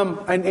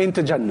Jahannam and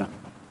enter Jannah.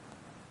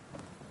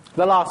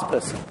 The last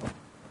person.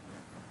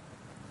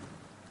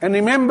 And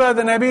remember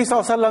the Nabi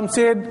ﷺ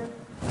said,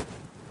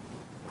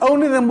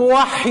 only the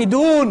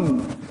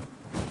muwahhidun,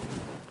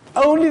 who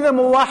are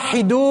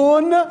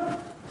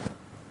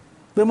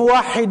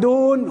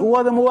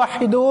the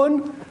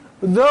muwahhidun?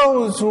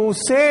 Those who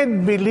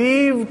said,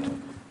 believed,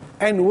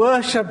 and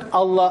worshipped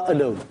Allah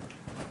alone.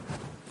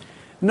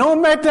 No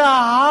matter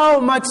how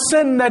much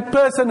sin that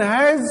person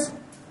has,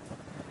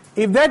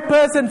 if that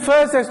person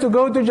first has to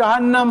go to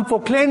Jahannam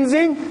for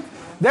cleansing,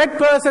 that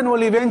person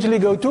will eventually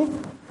go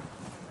to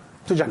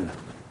Jannah.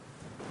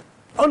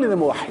 Only the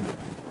muwahhid.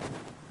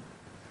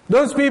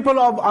 Those people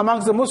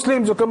amongst the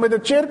Muslims who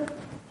committed shirk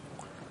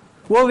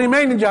will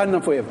remain in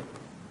Jahannam forever.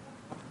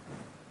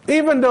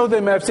 Even though they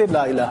may have said,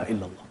 La ilaha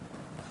illallah.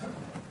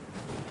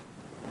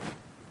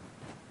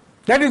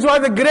 That is why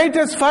the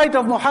greatest fight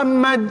of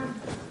Muhammad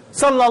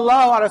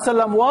sallallahu alaihi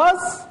wasallam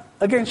was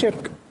against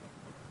shirk.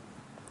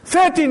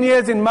 13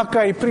 years in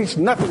Makkah, he preached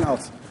nothing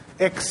else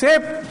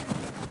except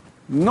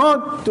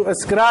not to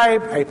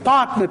ascribe a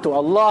partner to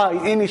Allah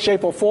in any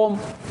shape or form,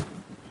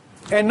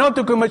 and not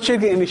to commit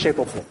shirk in any shape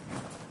or form.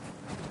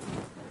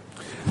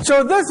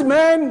 So this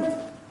man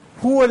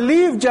who will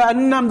leave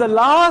Jahannam the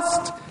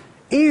last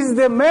is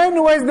the man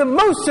who has the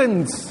most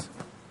sins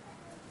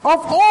of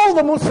all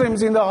the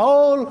Muslims in the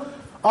whole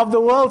of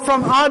the world,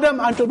 from Adam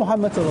until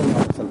Muhammad sallallahu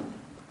alaihi wasallam.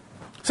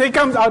 So he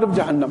comes out of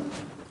Jahannam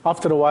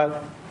after a while,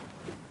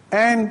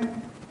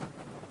 and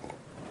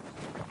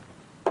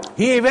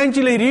he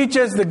eventually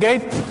reaches the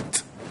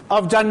gate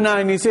of Jannah,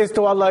 and he says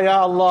to Allah,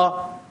 Ya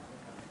Allah.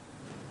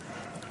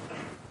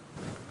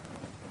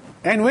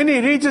 And when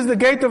he reaches the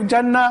gate of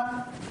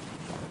Jannah,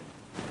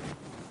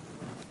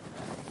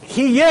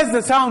 he hears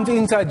the sounds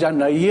inside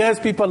Jannah. He hears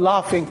people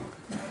laughing.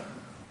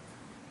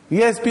 He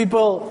hears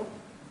people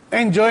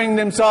enjoying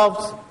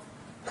themselves.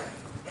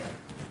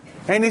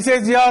 And he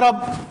says, Ya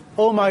Rab,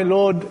 oh my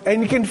Lord.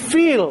 And you can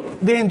feel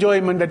the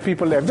enjoyment that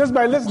people have just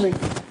by listening.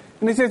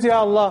 And he says, Ya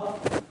Allah,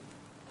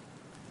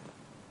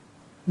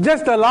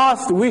 just the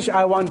last wish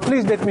I want,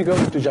 please let me go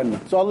into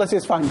Jannah. So Allah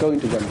says, fine, go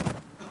into Jannah.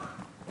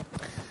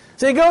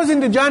 So he goes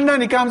into Jannah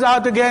and he comes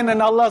out again,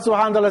 and Allah subhanahu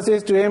wa ta'ala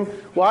says to him,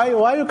 why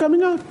are you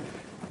coming out?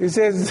 He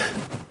says,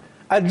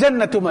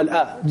 Al-Jannatu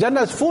mal'a.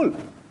 Jannah is full.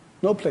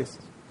 No place.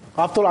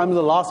 After all, I'm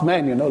the last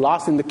man,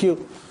 last in the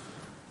queue.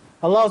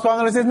 Allah subhanahu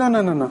wa ta'ala says,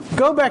 no.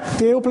 Go back,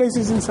 there are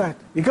places inside.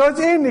 He goes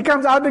in, he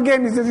comes out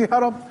again, he says, Ya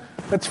Rab,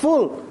 it's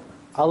full.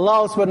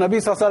 Allah subhanahu wa ta'ala, Nabi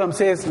sallallahu alayhi wa sallam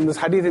says in this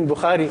hadith in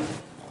Bukhari,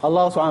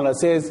 Allah subhanahu wa ta'ala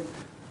says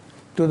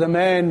to the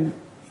man,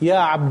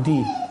 Ya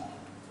Abdi,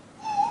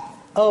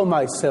 oh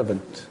my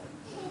servant,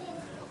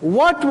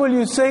 what will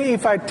you say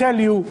if I tell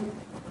you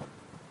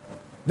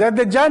that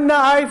the Jannah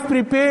I've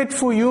prepared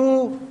for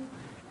you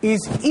is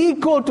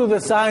equal to the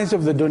size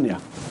of the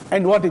dunya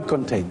and what it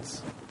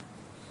contains?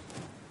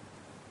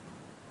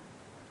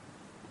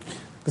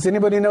 Does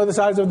anybody know the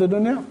size of the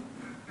dunya?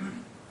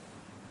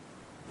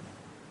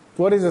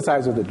 What is the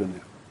size of the dunya?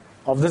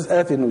 Of this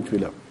earth in which we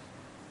live.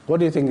 What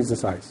do you think is the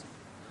size?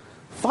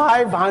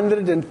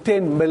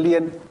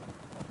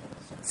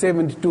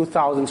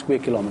 510,072,000 square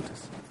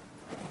kilometers.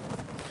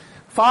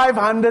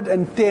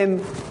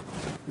 510,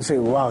 you say,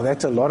 wow,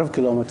 that's a lot of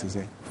kilometers.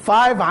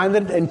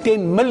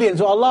 510 million.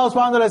 So Allah subhanahu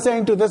wa ta'ala is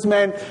saying to this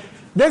man,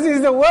 this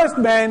is the worst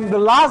man, the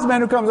last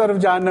man who comes out of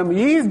Jahannam.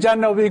 His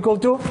Jannah will be equal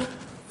to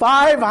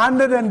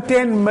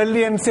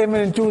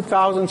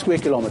 510,072,000 square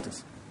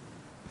kilometers.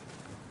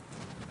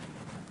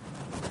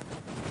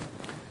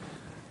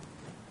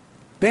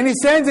 Then he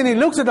stands and he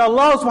looks at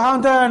Allah subhanahu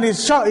wa ta'ala and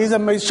he's shocked. He's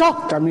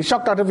shocked. I mean,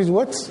 shocked out of his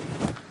wits.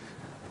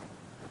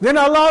 Then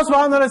Allah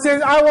subhanahu wa ta'ala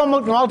says, I will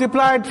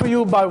multiply it for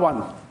you by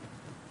 1.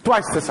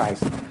 Twice the size.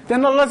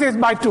 Then Allah says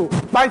by 2,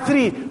 by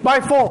 3, by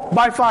 4,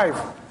 by 5.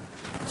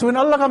 So when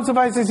Allah comes to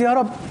fight, he says, Ya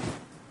Rabb,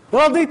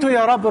 Raditu,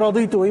 Ya Rabb,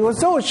 Raditu. He was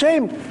so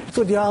ashamed. He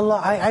said, Ya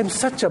Allah, I'm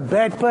such a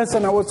bad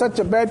person. I was such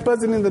a bad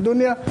person in the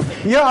dunya.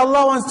 Ya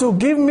Allah wants to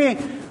give me,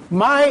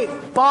 my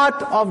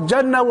part of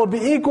Jannah will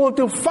be equal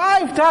to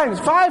 5 times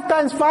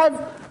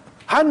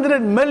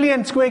 500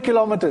 million square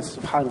kilometers.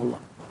 SubhanAllah.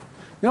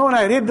 You know, when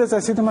I read this, I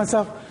said to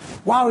myself,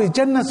 wow, is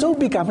Jannah so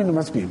big? I mean, it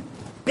must be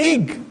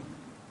big.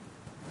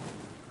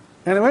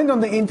 And I went on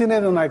the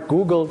internet and I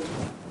Googled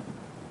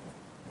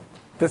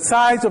the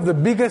size of the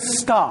biggest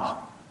star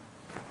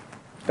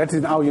that's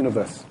in our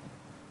universe.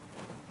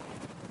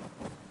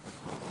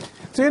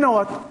 So you know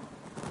what?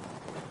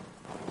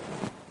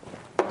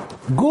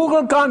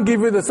 Google can't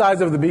give you the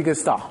size of the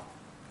biggest star.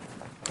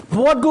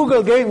 What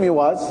Google gave me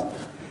was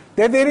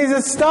that there is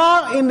a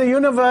star in the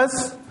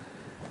universe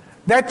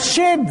that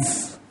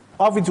sheds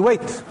of its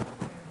weight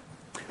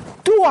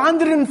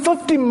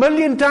 250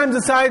 million times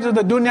the size of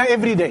the dunya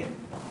every day.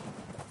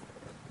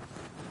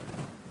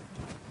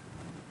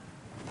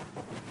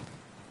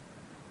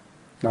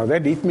 Now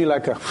that hit me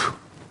like a...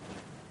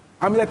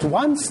 I mean, that's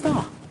one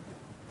star.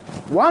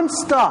 One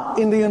star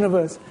in the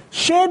universe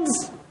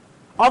sheds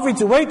of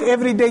its weight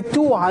every day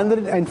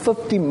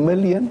 250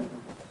 million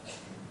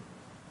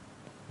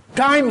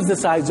times the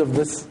size of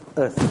this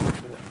earth.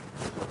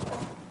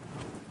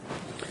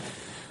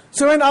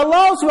 So when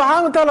Allah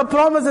subhanahu wa ta'ala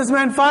promises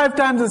man 5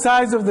 times the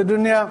size of the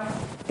dunya,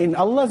 in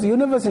Allah's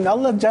universe, in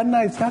Allah's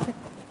Jannah, it's nothing.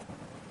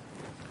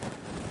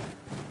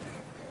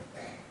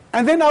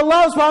 And then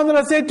Allah subhanahu wa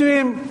ta'ala said to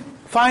him,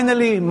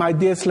 finally, my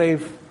dear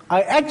slave,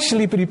 I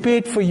actually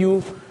prepared for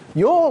you,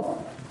 your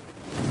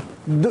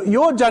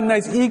Jannah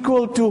is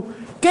equal to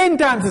 10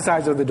 times the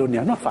size of the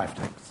dunya, not 5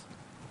 times.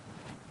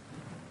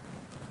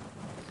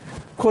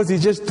 Of course, he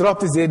just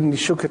dropped his head and he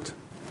shook it.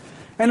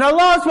 And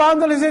Allah subhanahu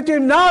wa ta'ala said to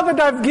him, now that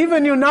I've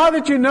given you, now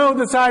that you know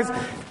the size,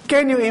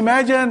 can you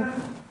imagine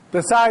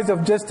the size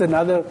of just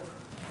another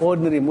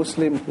ordinary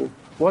Muslim who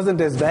wasn't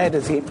as bad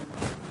as him?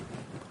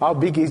 How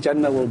big his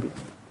Jannah will be.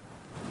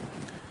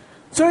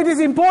 So it is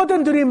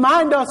important to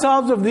remind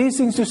ourselves of these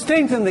things to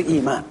strengthen the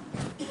Emaan.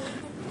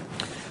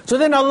 So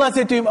then Allah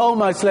said to him, oh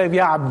my slave,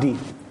 Ya Abdi,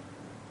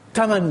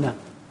 Tamanna,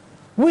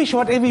 wish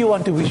whatever you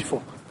want to wish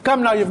for.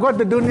 Come now, you've got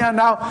the dunya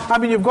now. I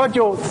mean, you've got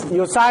your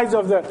size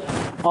of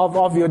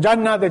your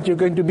Jannah that you're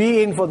going to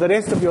be in for the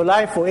rest of your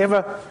life,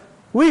 forever.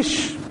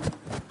 Wish.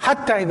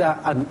 Hatta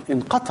idha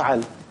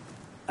inqata'a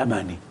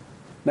al-amani.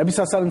 Nabi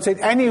Sallallahu Alaihi Wasallam said,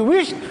 and he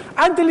wished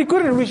until he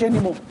couldn't wish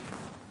anymore.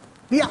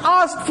 He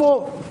asked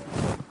for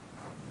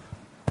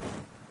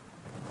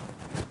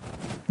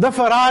the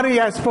Ferrari,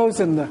 I suppose,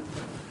 and the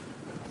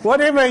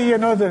whatever,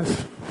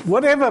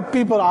 whatever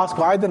people ask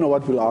for. I don't know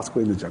what we'll ask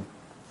for in the Jannah.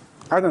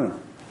 I don't know.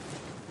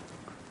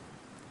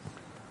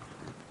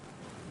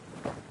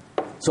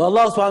 So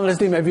Allah subhanahu wa ta'ala said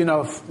to him, have you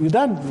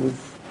done?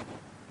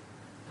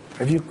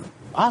 Have you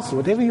asked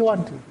whatever you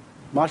want?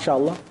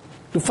 MashaAllah.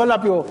 To fill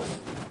up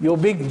your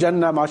big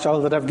Jannah,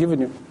 MashaAllah, that I've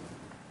given you.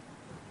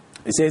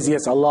 He says,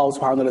 yes, Allah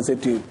subhanahu wa ta'ala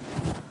said to him,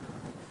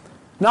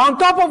 now on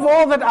top of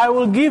all that, I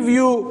will give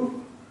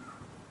you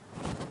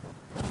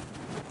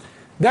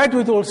that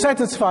which will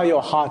satisfy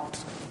your heart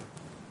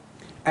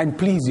and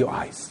please your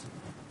eyes.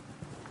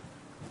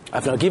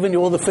 After I've given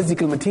you all the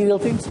physical, material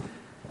things,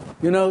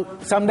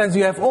 sometimes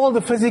you have all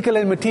the physical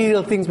and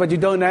material things, but you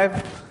don't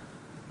have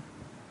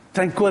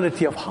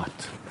tranquility of heart.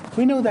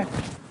 We know that.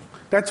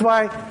 That's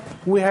why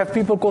we have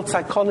people called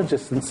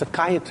psychologists and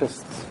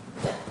psychiatrists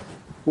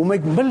who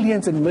make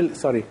millions and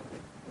millions. Sorry,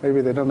 maybe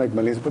they don't make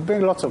millions, but they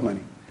make lots of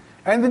money.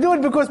 And they do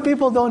it because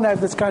people don't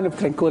have this kind of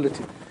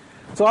tranquility.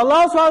 So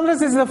Allah subhanahu wa ta'ala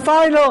says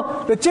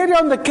the cherry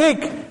on the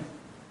cake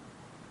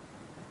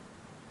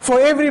for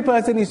every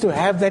person is to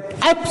have that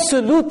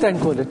absolute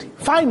tranquility.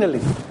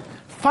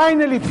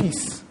 Finally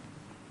peace.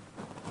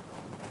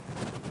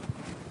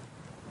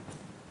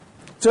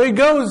 So he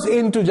goes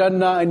into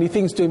Jannah and he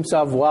thinks to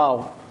himself,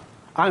 wow,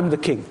 I'm the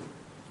king.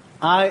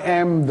 I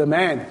am the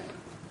man.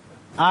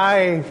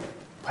 I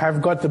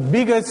have got the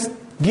biggest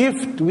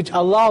gift which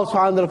Allah subhanahu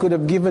wa ta'ala could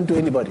have given to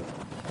anybody.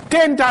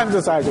 10 times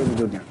the size of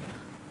the dunya.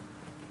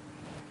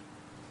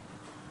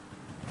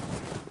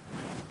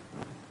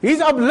 He's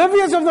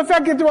oblivious of the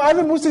fact that there were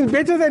other Muslims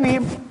better than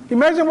him.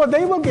 Imagine what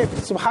they will get,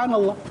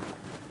 subhanallah.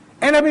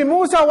 And Nabi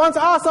Musa once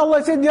asked Allah,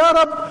 he said, Ya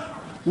Rab,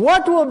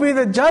 what will be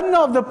the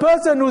Jannah of the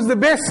person who's the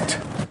best?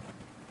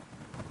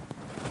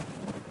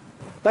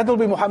 That will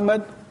be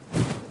Muhammad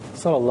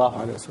sallallahu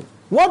alaihi wasallam.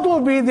 What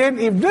will be then,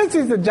 if this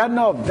is the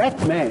Jannah of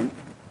that man,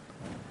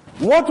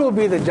 what will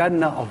be the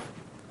Jannah of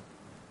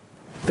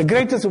the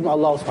greatest whom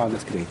Allah subhanahu wa ta'ala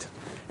has created?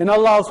 And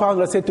Allah subhanahu wa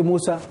ta'ala said to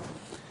Musa,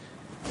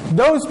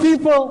 those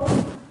people,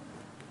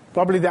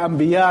 probably the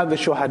Anbiya, the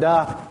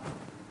Shuhada,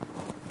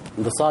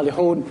 the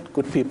Salihun,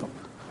 good people.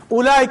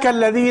 أُولَٰئِكَ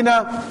الَّذِينَ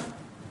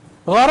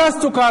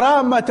غَرَسْتُ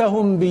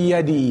كَرَامَتَهُمْ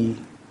بِيَدِي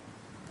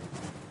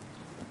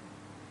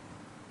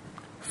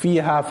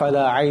فِيهَا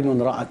فَلَا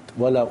عَيْنٌ رَأَتْ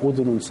وَلَا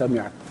أُذُنٌ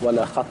سَمِعَتْ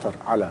وَلَا خَطَرْ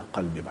عَلَى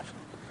قَلْبِ بَشَرٍ.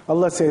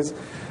 Allah says,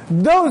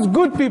 those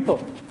good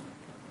people,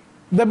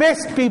 the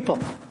best people,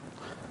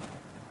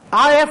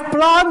 I have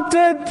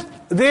planted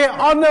their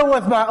honor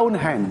with my own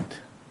hand.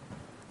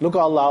 Look at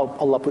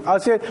Allah put.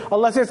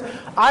 Allah says,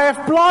 I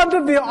have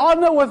planted their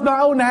honor with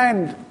my own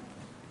hand.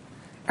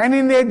 And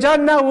in their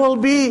Jannah will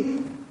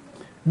be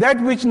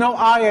that which no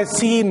eye has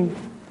seen,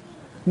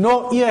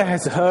 no ear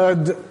has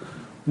heard,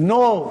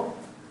 no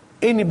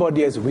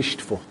anybody has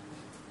wished for.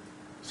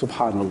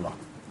 Subhanallah.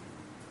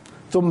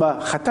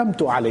 ثُمَّ خَتَمْتُ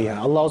عَلَيْهَا.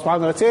 Allah subhanahu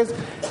wa ta'ala says,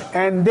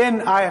 and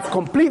then I have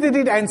completed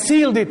it and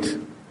sealed it.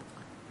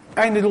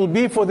 And it will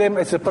be for them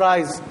a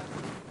surprise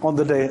on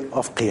the day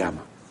of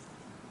Qiyamah.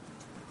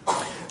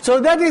 So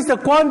that is the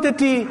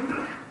quantity,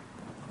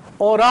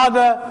 or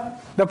rather,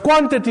 the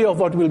quantity of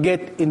what we'll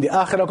get in the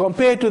Akhirah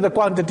compared to the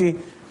quantity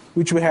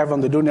which we have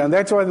on the dunya. And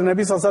that's why the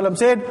Nabi sallallahu alaihi wasallam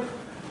said,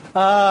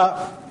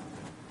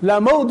 لَا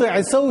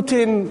مَوْضِعِ صَوْتٍ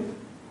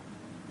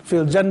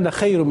فِي الْجَنَّةِ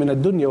خَيْرٌ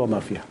مِنَ الدُّنْيَا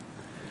وَمَا فِيهَا.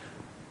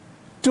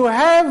 To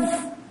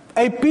have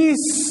a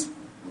piece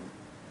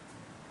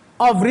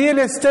of real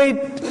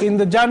estate in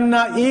the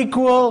Jannah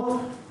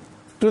equal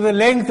to the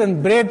length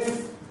and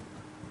breadth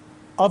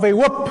of a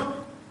whip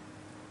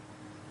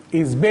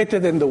is better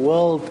than the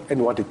world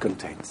and what it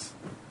contains.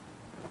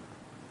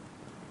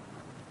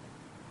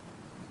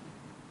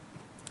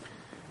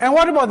 And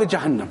what about the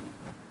Jahannam?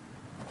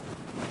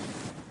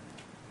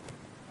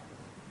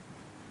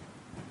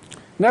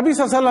 Nabi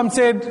sallallahu alaihi wasallam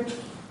said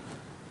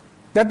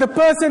that the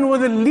person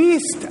with the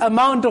least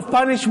amount of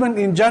punishment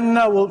in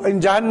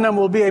Jahannam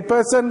will be a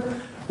person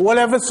who will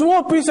have a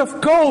small piece of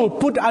coal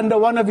put under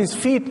one of his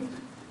feet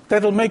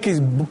that will make his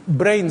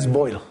brains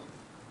boil.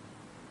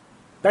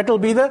 That will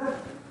be the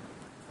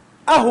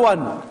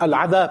ahwan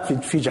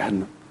al-adab fi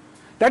Jahannam.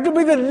 That will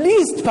be the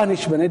least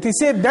punishment. And he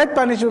said that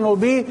punishment will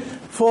be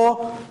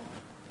for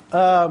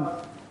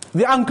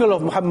the uncle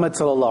of Muhammad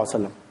sallallahu alaihi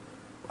wasallam,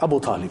 Abu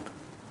Talib.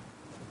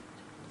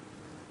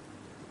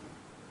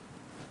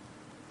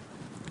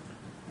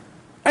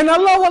 And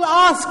Allah will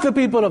ask the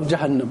people of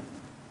Jahannam.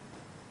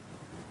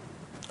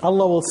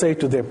 Allah will say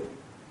to them,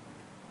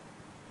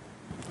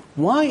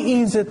 why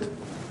is it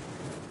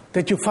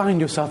that you find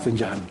yourself in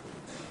Jahannam?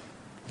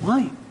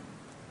 Why?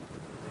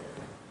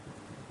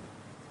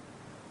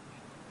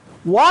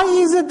 Why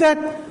is it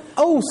that,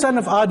 oh son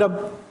of Adam,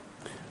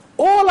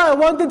 all I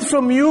wanted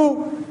from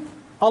you,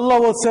 Allah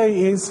will say,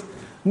 is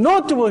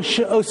not to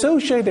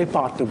associate a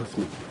partner with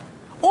me.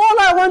 All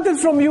I wanted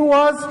from you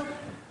was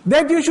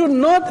that you should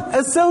not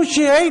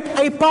associate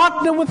a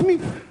partner with me.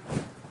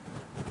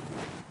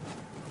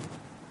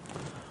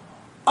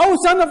 Oh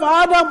son of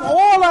Adam,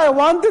 all I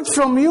wanted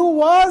from you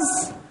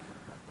was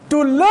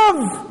to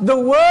love the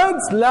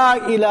words La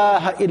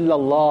ilaha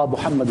illallah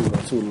Muhammadur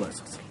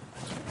Rasulullah.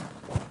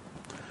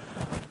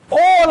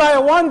 All I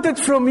wanted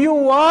from you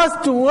was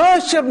to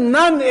worship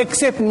none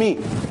except me.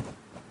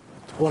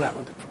 That's all I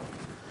wanted from you.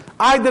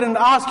 I didn't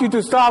ask you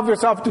to starve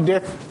yourself to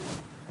death.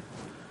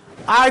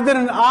 I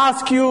didn't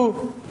ask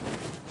you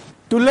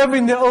to live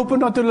in the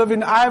open or to live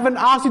in. I haven't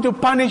asked you to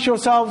punish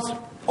yourselves.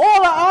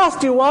 All I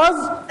asked you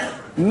was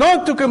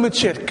not to commit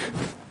shirk.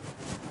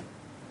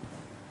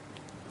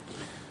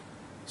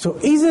 So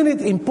isn't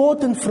it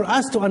important for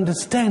us to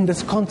understand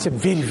this concept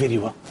very, very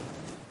well?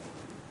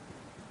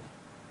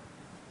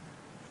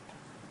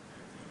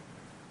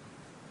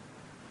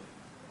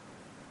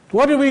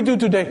 What do we do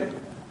today?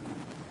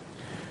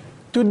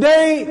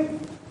 Today,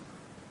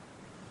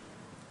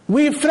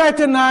 we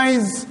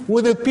fraternize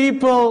with the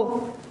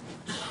people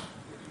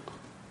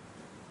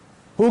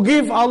who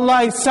give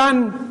Allah a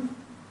son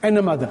and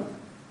a mother.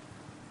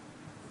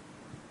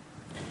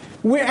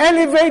 We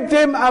elevate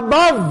them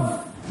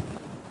above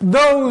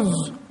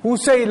those who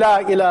say La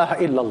ilaha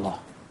illallah.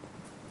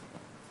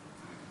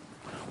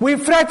 We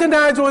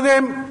fraternize with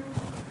them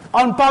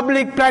on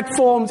public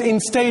platforms, in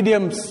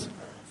stadiums.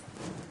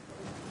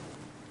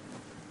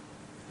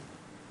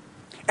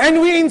 And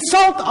we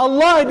insult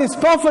Allah and His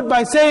Prophet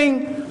by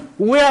saying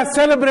we are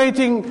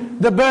celebrating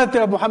the birthday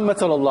of Muhammad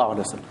sallallahu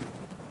alaihi wasallam.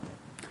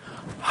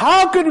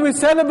 How could we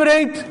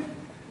celebrate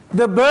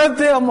the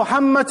birthday of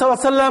Muhammad sallallahu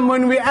alaihi wasallam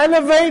when we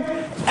elevate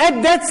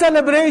at that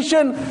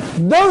celebration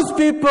those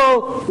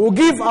people who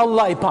give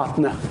Allah a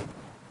partner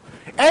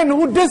and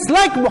who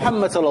dislike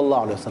Muhammad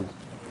sallallahu alaihi wasallam?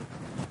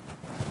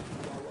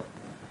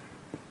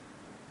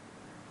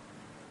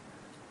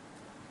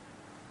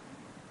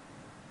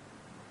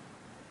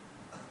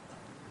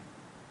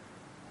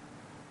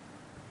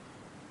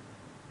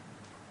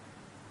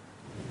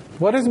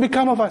 What has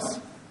become of us?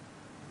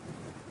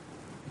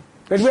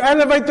 That we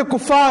elevate the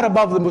kuffar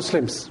above the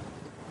Muslims.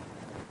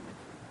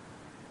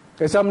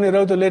 There's somebody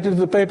wrote a letter to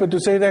the paper to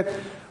say that,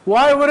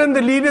 why weren't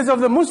the leaders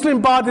of the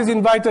Muslim parties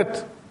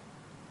invited?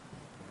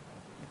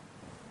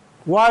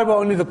 Why were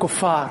only the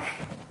kuffar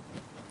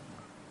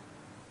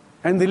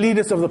and the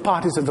leaders of the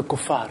parties of the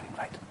kuffar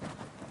invited?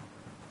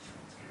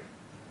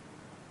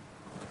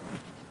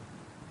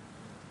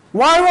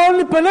 Why were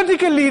only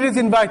political leaders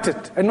invited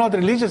and not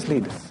religious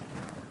leaders?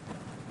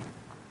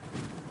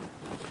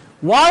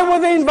 Why were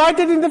they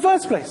invited in the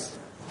first place?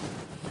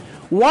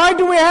 Why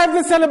do we have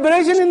the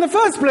celebration in the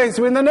first place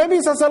when the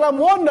Nabi ﷺ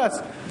warned us,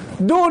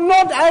 do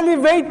not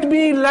elevate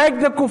me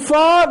like the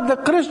kuffar, the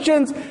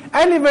Christians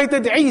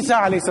elevated Isa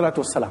alayhi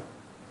salatu wasalam.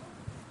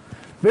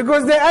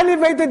 Because they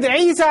elevated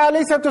Isa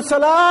alayhi salatu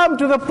wasalam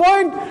to the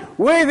point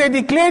where they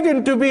declared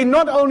him to be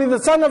not only the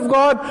Son of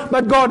God,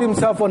 but God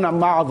himself, wa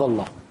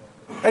ma'adallah.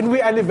 And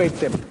we elevate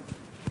them.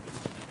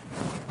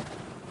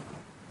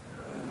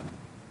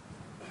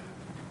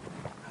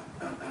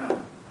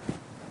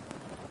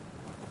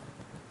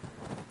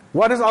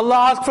 What does Allah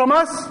ask from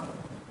us?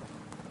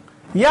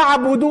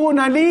 يَعْبُدُونَ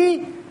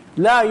لِي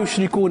لَا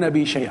يُشْرِكُونَ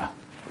بِي شَيْئًا.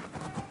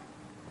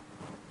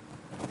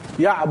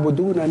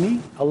 يَعْبُدُونَ لِي,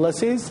 Allah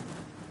says,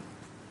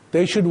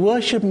 they should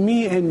worship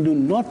me and do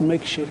not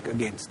make shirk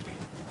against me.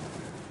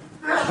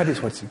 That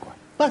is what's required.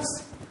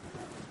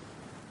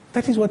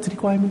 That is what's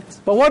required.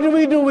 But what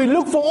do? We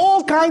look for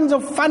all kinds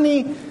of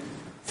funny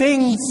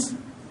things.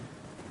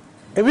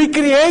 And we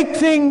create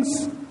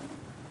things,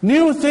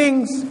 new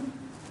things,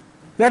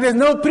 that has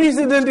no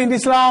precedent in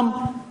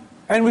Islam,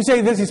 and we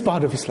say this is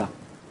part of Islam.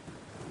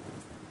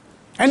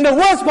 And the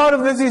worst part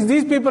of this is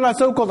these people are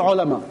so-called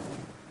ulama,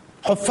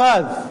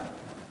 huffaz.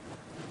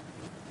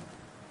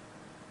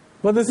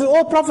 But this is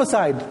all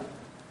prophesied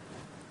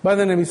by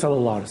the Nabi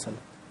sallallahu alaihi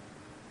wasallam.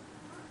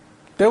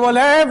 They will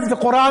have the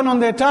Quran on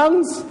their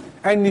tongues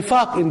and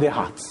nifaq in their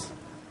hearts.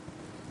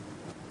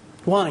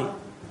 Why?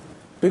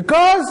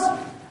 Because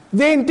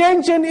the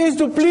intention is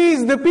to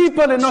please the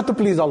people and not to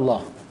please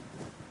Allah.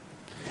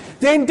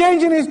 The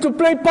intention is to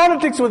play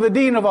politics with the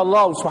deen of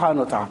Allah subhanahu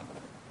wa ta'ala.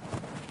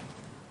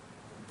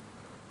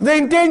 The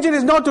intention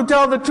is not to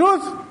tell the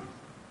truth,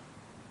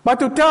 but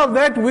to tell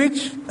that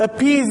which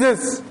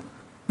appeases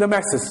the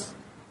masses.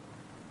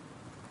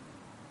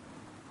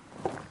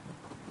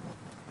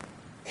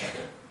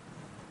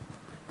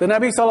 The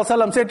Nabi sallallahu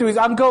alaihi wasallam said to his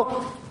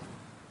uncle,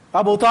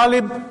 Abu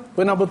Talib,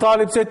 when Abu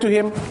Talib said to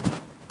him,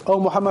 "O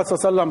Muhammad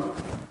sallallahu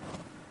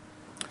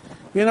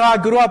alaihi wasallam, I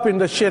grew up in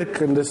the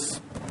shirk and this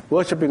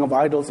worshipping of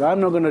idols.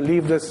 I'm not going to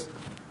leave this.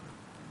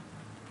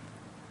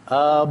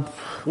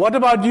 What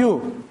about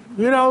you?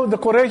 The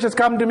Quraysh has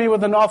come to me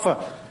with an offer.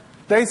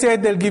 They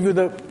said they'll give you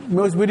the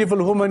most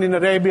beautiful woman in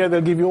Arabia,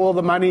 they'll give you all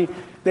the money,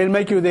 they'll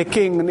make you their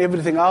king and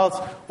everything else.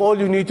 All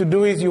you need to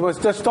do is you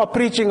must just stop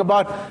preaching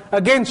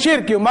against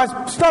shirk. You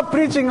must stop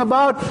preaching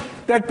about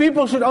that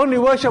people should only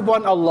worship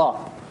one Allah.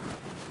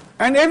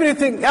 And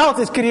everything else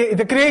is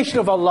the creation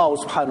of Allah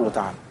subhanahu wa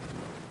ta'ala."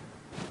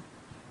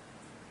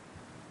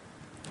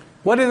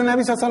 What did the Nabi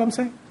sallallahu alaihi wasallam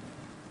say?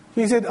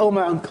 He said, "Oh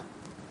my uncle,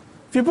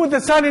 if you put the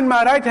sun in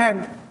my right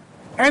hand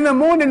and the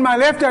moon in my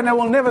left hand, I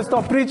will never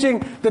stop preaching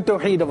the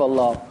tawheed of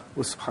Allah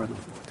subhanahu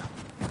wa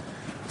ta'ala."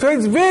 So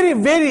it's very,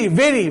 very,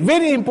 very,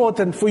 very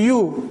important for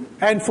you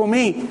and for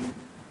me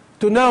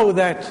to know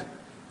that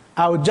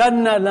our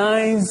Jannah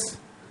lies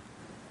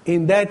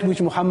in that which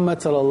Muhammad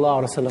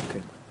sallallahu alaihi wasallam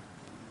came.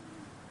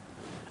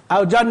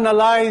 Our Jannah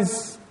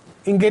lies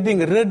in getting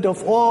rid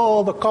of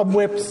all the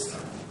cobwebs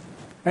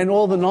and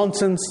all the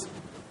nonsense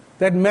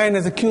that man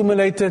has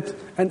accumulated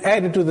and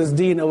added to this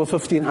deen over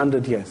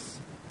 1500 years.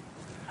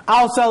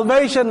 Our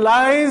salvation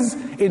lies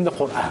in the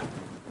Quran.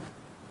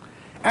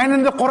 And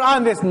in the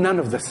Quran there's none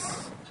of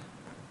this.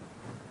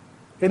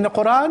 In the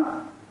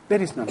Quran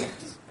there is none of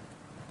this.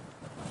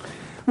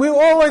 We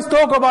always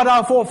talk about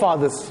our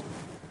forefathers.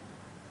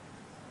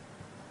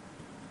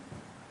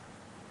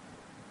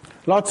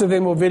 Lots of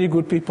them were very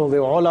good people. They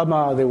were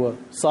ulama, they were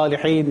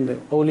salihin, they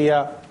were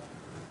awliya.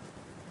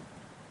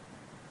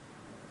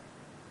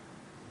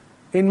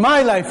 In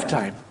my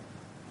lifetime,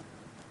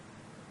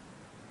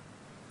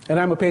 and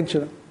I'm a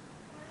pensioner,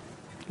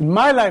 in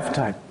my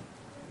lifetime,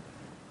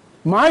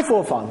 my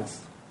forefathers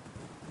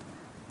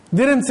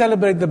didn't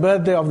celebrate the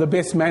birthday of the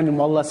best man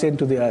whom Allah sent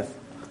to the earth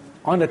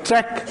on a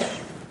track,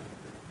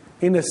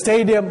 in a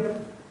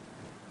stadium,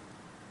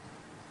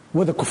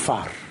 with the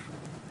kuffar.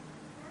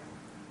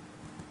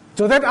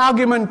 So that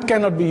argument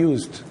cannot be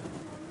used.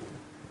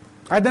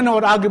 I don't know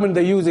what argument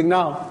they're using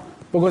now,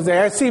 because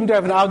they seem to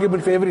have an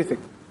argument for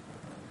everything.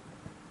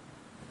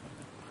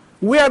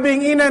 We are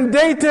being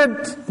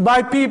inundated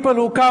by people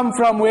who come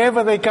from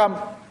wherever they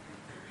come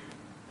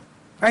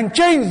and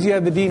change the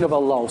deen of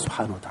Allah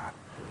subhanahu wa ta'ala.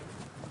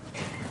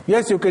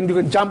 Yes, you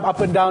can jump up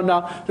and down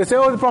now. They say,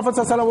 the Prophet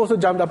ﷺ also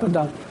jumped up and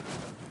down.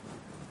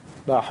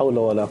 La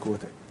hawla wa la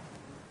quwwata.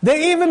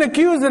 They even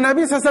accuse the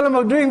Nabi ﷺ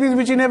of doing this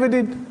which he never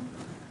did,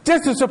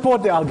 just to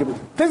support the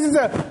argument. This is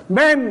a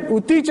man who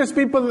teaches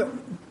people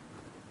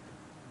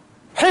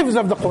hifz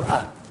of the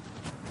Quran.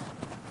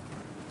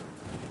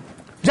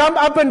 Jump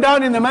up and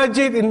down in the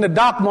masjid, in the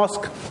dark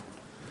mosque,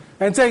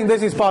 and saying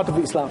this is part of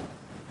Islam.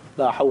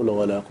 La hawla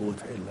wa la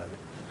quwwata illa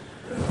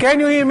billah. Can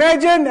you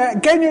imagine,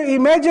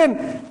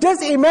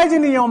 just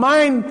imagine in your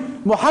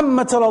mind,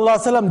 Muhammad sallallahu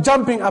alaihi wasallam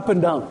jumping up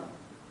and down.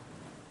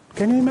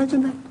 Can you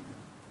imagine that?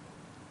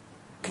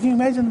 Can you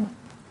imagine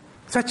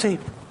such a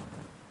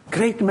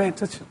great man,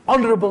 such an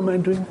honorable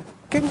man doing that?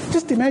 Can you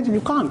just imagine?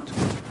 You can't.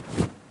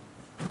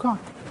 You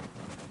can't.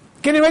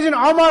 Can you imagine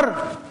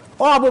Umar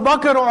or Abu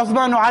Bakr or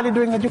Uthman or Ali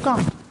doing that? You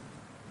can't.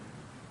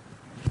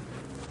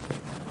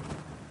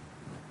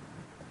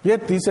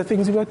 Yet these are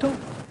things we are told.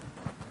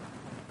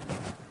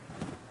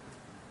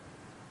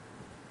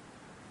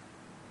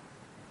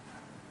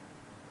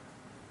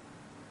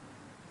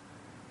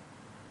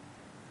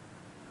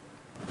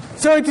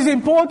 So it is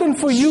important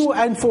for you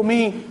and for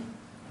me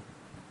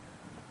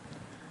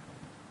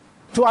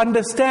to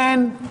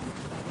understand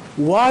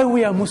why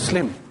we are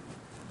Muslim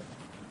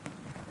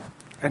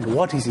and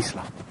what is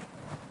Islam.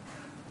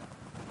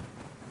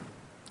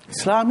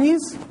 Islam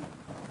is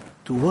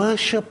to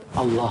worship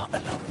Allah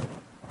alone.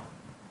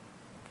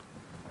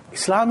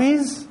 Islam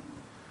is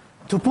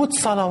to put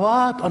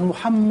salawat on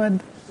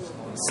Muhammad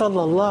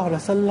sallallahu alaihi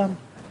wasallam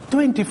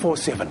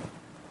 24/7.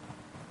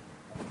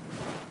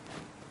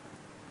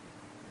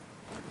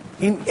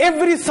 In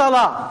every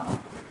salah,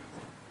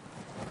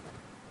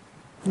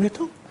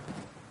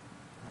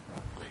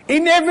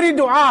 in every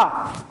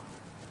dua,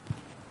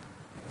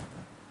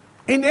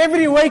 in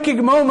every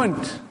waking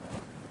moment,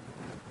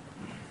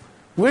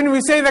 when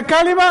we say the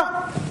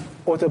kalima,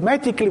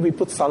 automatically we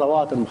put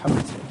salawat on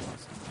Muhammad.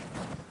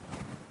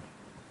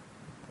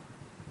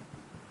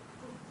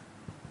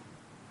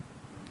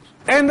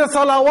 And the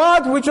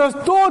salawat which was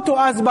taught to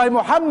us by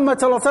Muhammad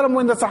sallallahu alaihi wasallam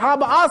when the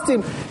Sahaba asked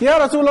him, Ya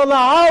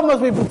Rasulullah, how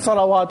must we put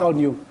salawat on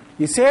you?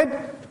 He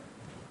said,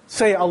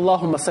 say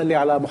Allahumma salli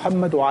ala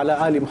Muhammad wa ala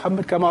ali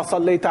Muhammad kama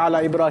sallayta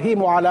ala Ibrahim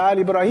wa ala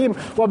ali Ibrahim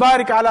wa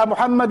barik ala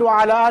Muhammad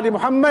wa ala ali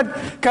Muhammad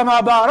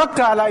kama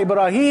barakta ala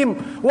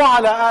Ibrahim wa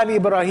ala ali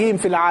Ibrahim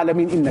fil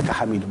alamin innaka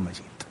hamidun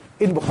majid.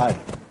 In Bukhari.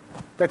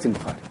 That's in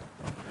Bukhari.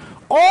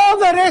 All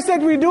the rest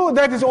that we do,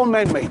 that is all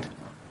man-made.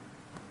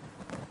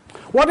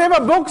 Whatever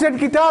books and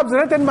kitabs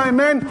written by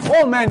man,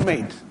 all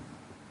man-made.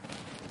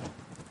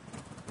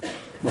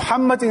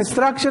 Muhammad's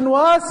instruction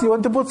was, you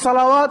want to put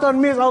salawat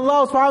on me, as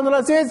Allah subhanahu wa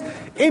ta'ala says,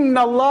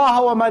 Inna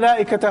Allah wa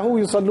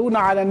malaikatahu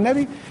yusalluna ala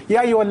nabi,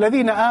 ya ayyuha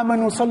alladhina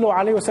amanu sallu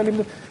alayhi wa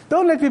sallim.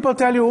 Don't let people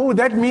tell you, oh,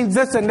 that means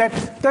this and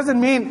that.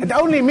 Doesn't mean, it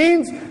only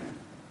means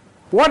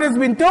what has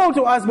been told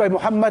to us by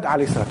Muhammad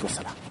alayhi salatu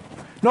wasalam.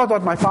 Not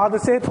what my father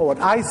said or what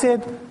I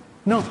said.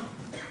 No.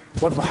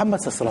 What Muhammad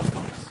sallallahu alaihi wasallam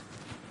told us.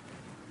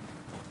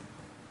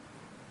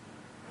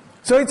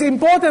 So it's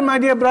important, my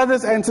dear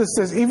brothers and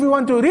sisters, if we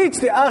want to reach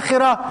the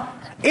akhirah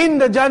in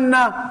the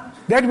Jannah,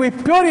 that we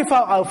purify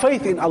our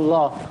faith in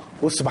Allah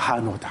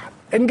subhanahu wa ta'ala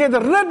and get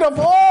rid of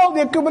all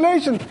the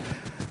accumulation.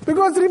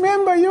 Because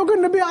remember, you're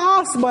going to be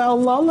asked by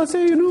Allah. Allah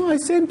say, you know, I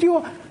sent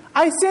you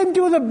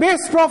the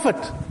best prophet.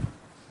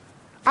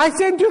 I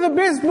sent you the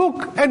best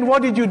book. And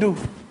what did you do?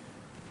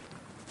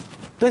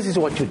 This is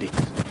what you did.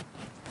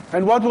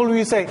 And what will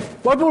we say?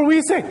 What will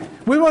we say?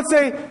 We will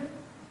say,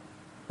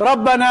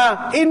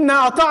 رَبَّنَا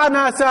إِنَّا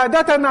أَطَعْنَا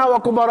سَادَتَنَا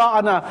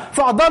وَكُبَرَاءَنَا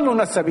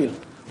فَأَضَلُّنَا السَّبِيلَ.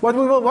 What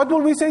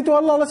will we say to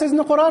Allah? Allah says in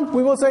the Quran,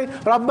 we will say,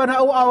 رَبَّنَا,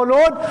 O our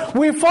Lord,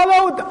 we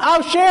followed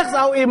our sheikhs,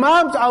 our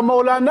imams, our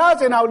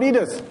maulanas, and our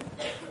leaders.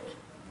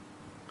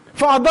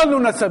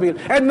 فَأَضَلُّنَا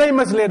السَّبِيلَ. And they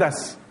misled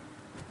us.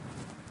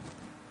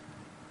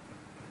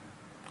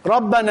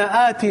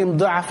 رَبَّنَا آتِهِمْ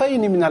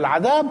ضَعْفَيْنِ مِنَ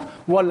الْعَذَابِ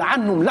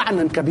وَالْعَنْهُمْ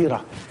لَعْنًا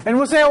كَبِيرًا. And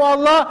we say, oh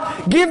Allah,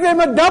 give them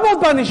a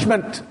double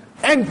punishment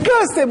and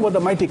curse them with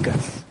a mighty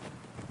curse.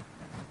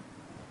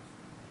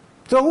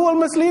 So who will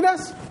mislead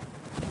us?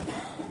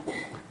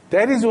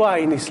 That is why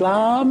in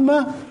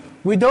Islam,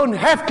 we don't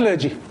have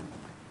clergy.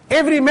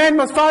 Every man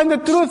must find the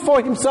truth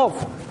for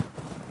himself.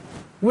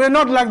 We're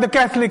not like the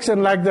Catholics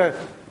and like the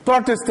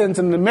Protestants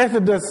and the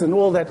Methodists and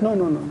all that.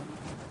 No.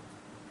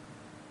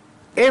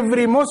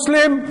 Every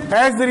Muslim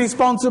has the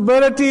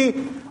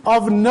responsibility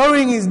of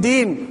knowing his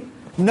deen,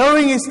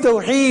 knowing his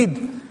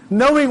tawheed,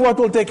 knowing what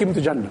will take him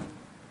to Jannah.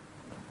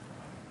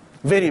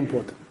 Very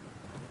important.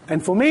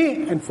 And for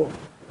me and for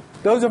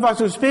those of us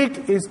who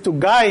speak is to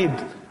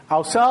guide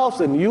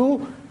ourselves and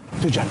you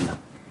to Jannah.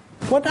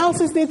 What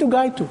else is there to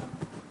guide to?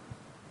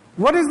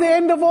 What is the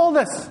end of all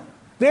this?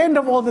 The end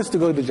of all this to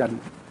go to Jannah.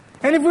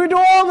 And if we do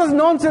all this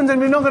nonsense and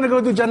we're not going to go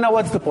to Jannah,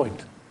 what's the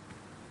point?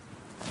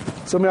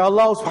 So may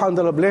Allah subhanahu wa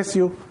ta'ala bless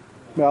you.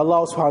 May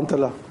Allah subhanahu wa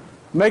ta'ala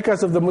make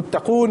us of the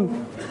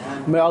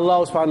muttaqoon. May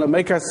Allah subhanahu wa ta'ala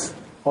make us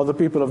of the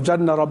people of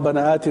Jannah.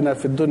 رَبَّنَا آتِنَا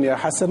فِي الدُّنْيَا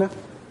حَسَنَةً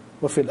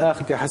وَفِي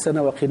الْآخِرَةِ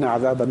حَسَنَةً وَقِنَا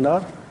عَذَابَ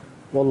النَّارِ.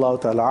 والله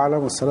تعالى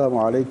أعلم. والسلام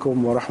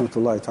عليكم ورحمة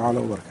الله تعالى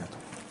وبركاته.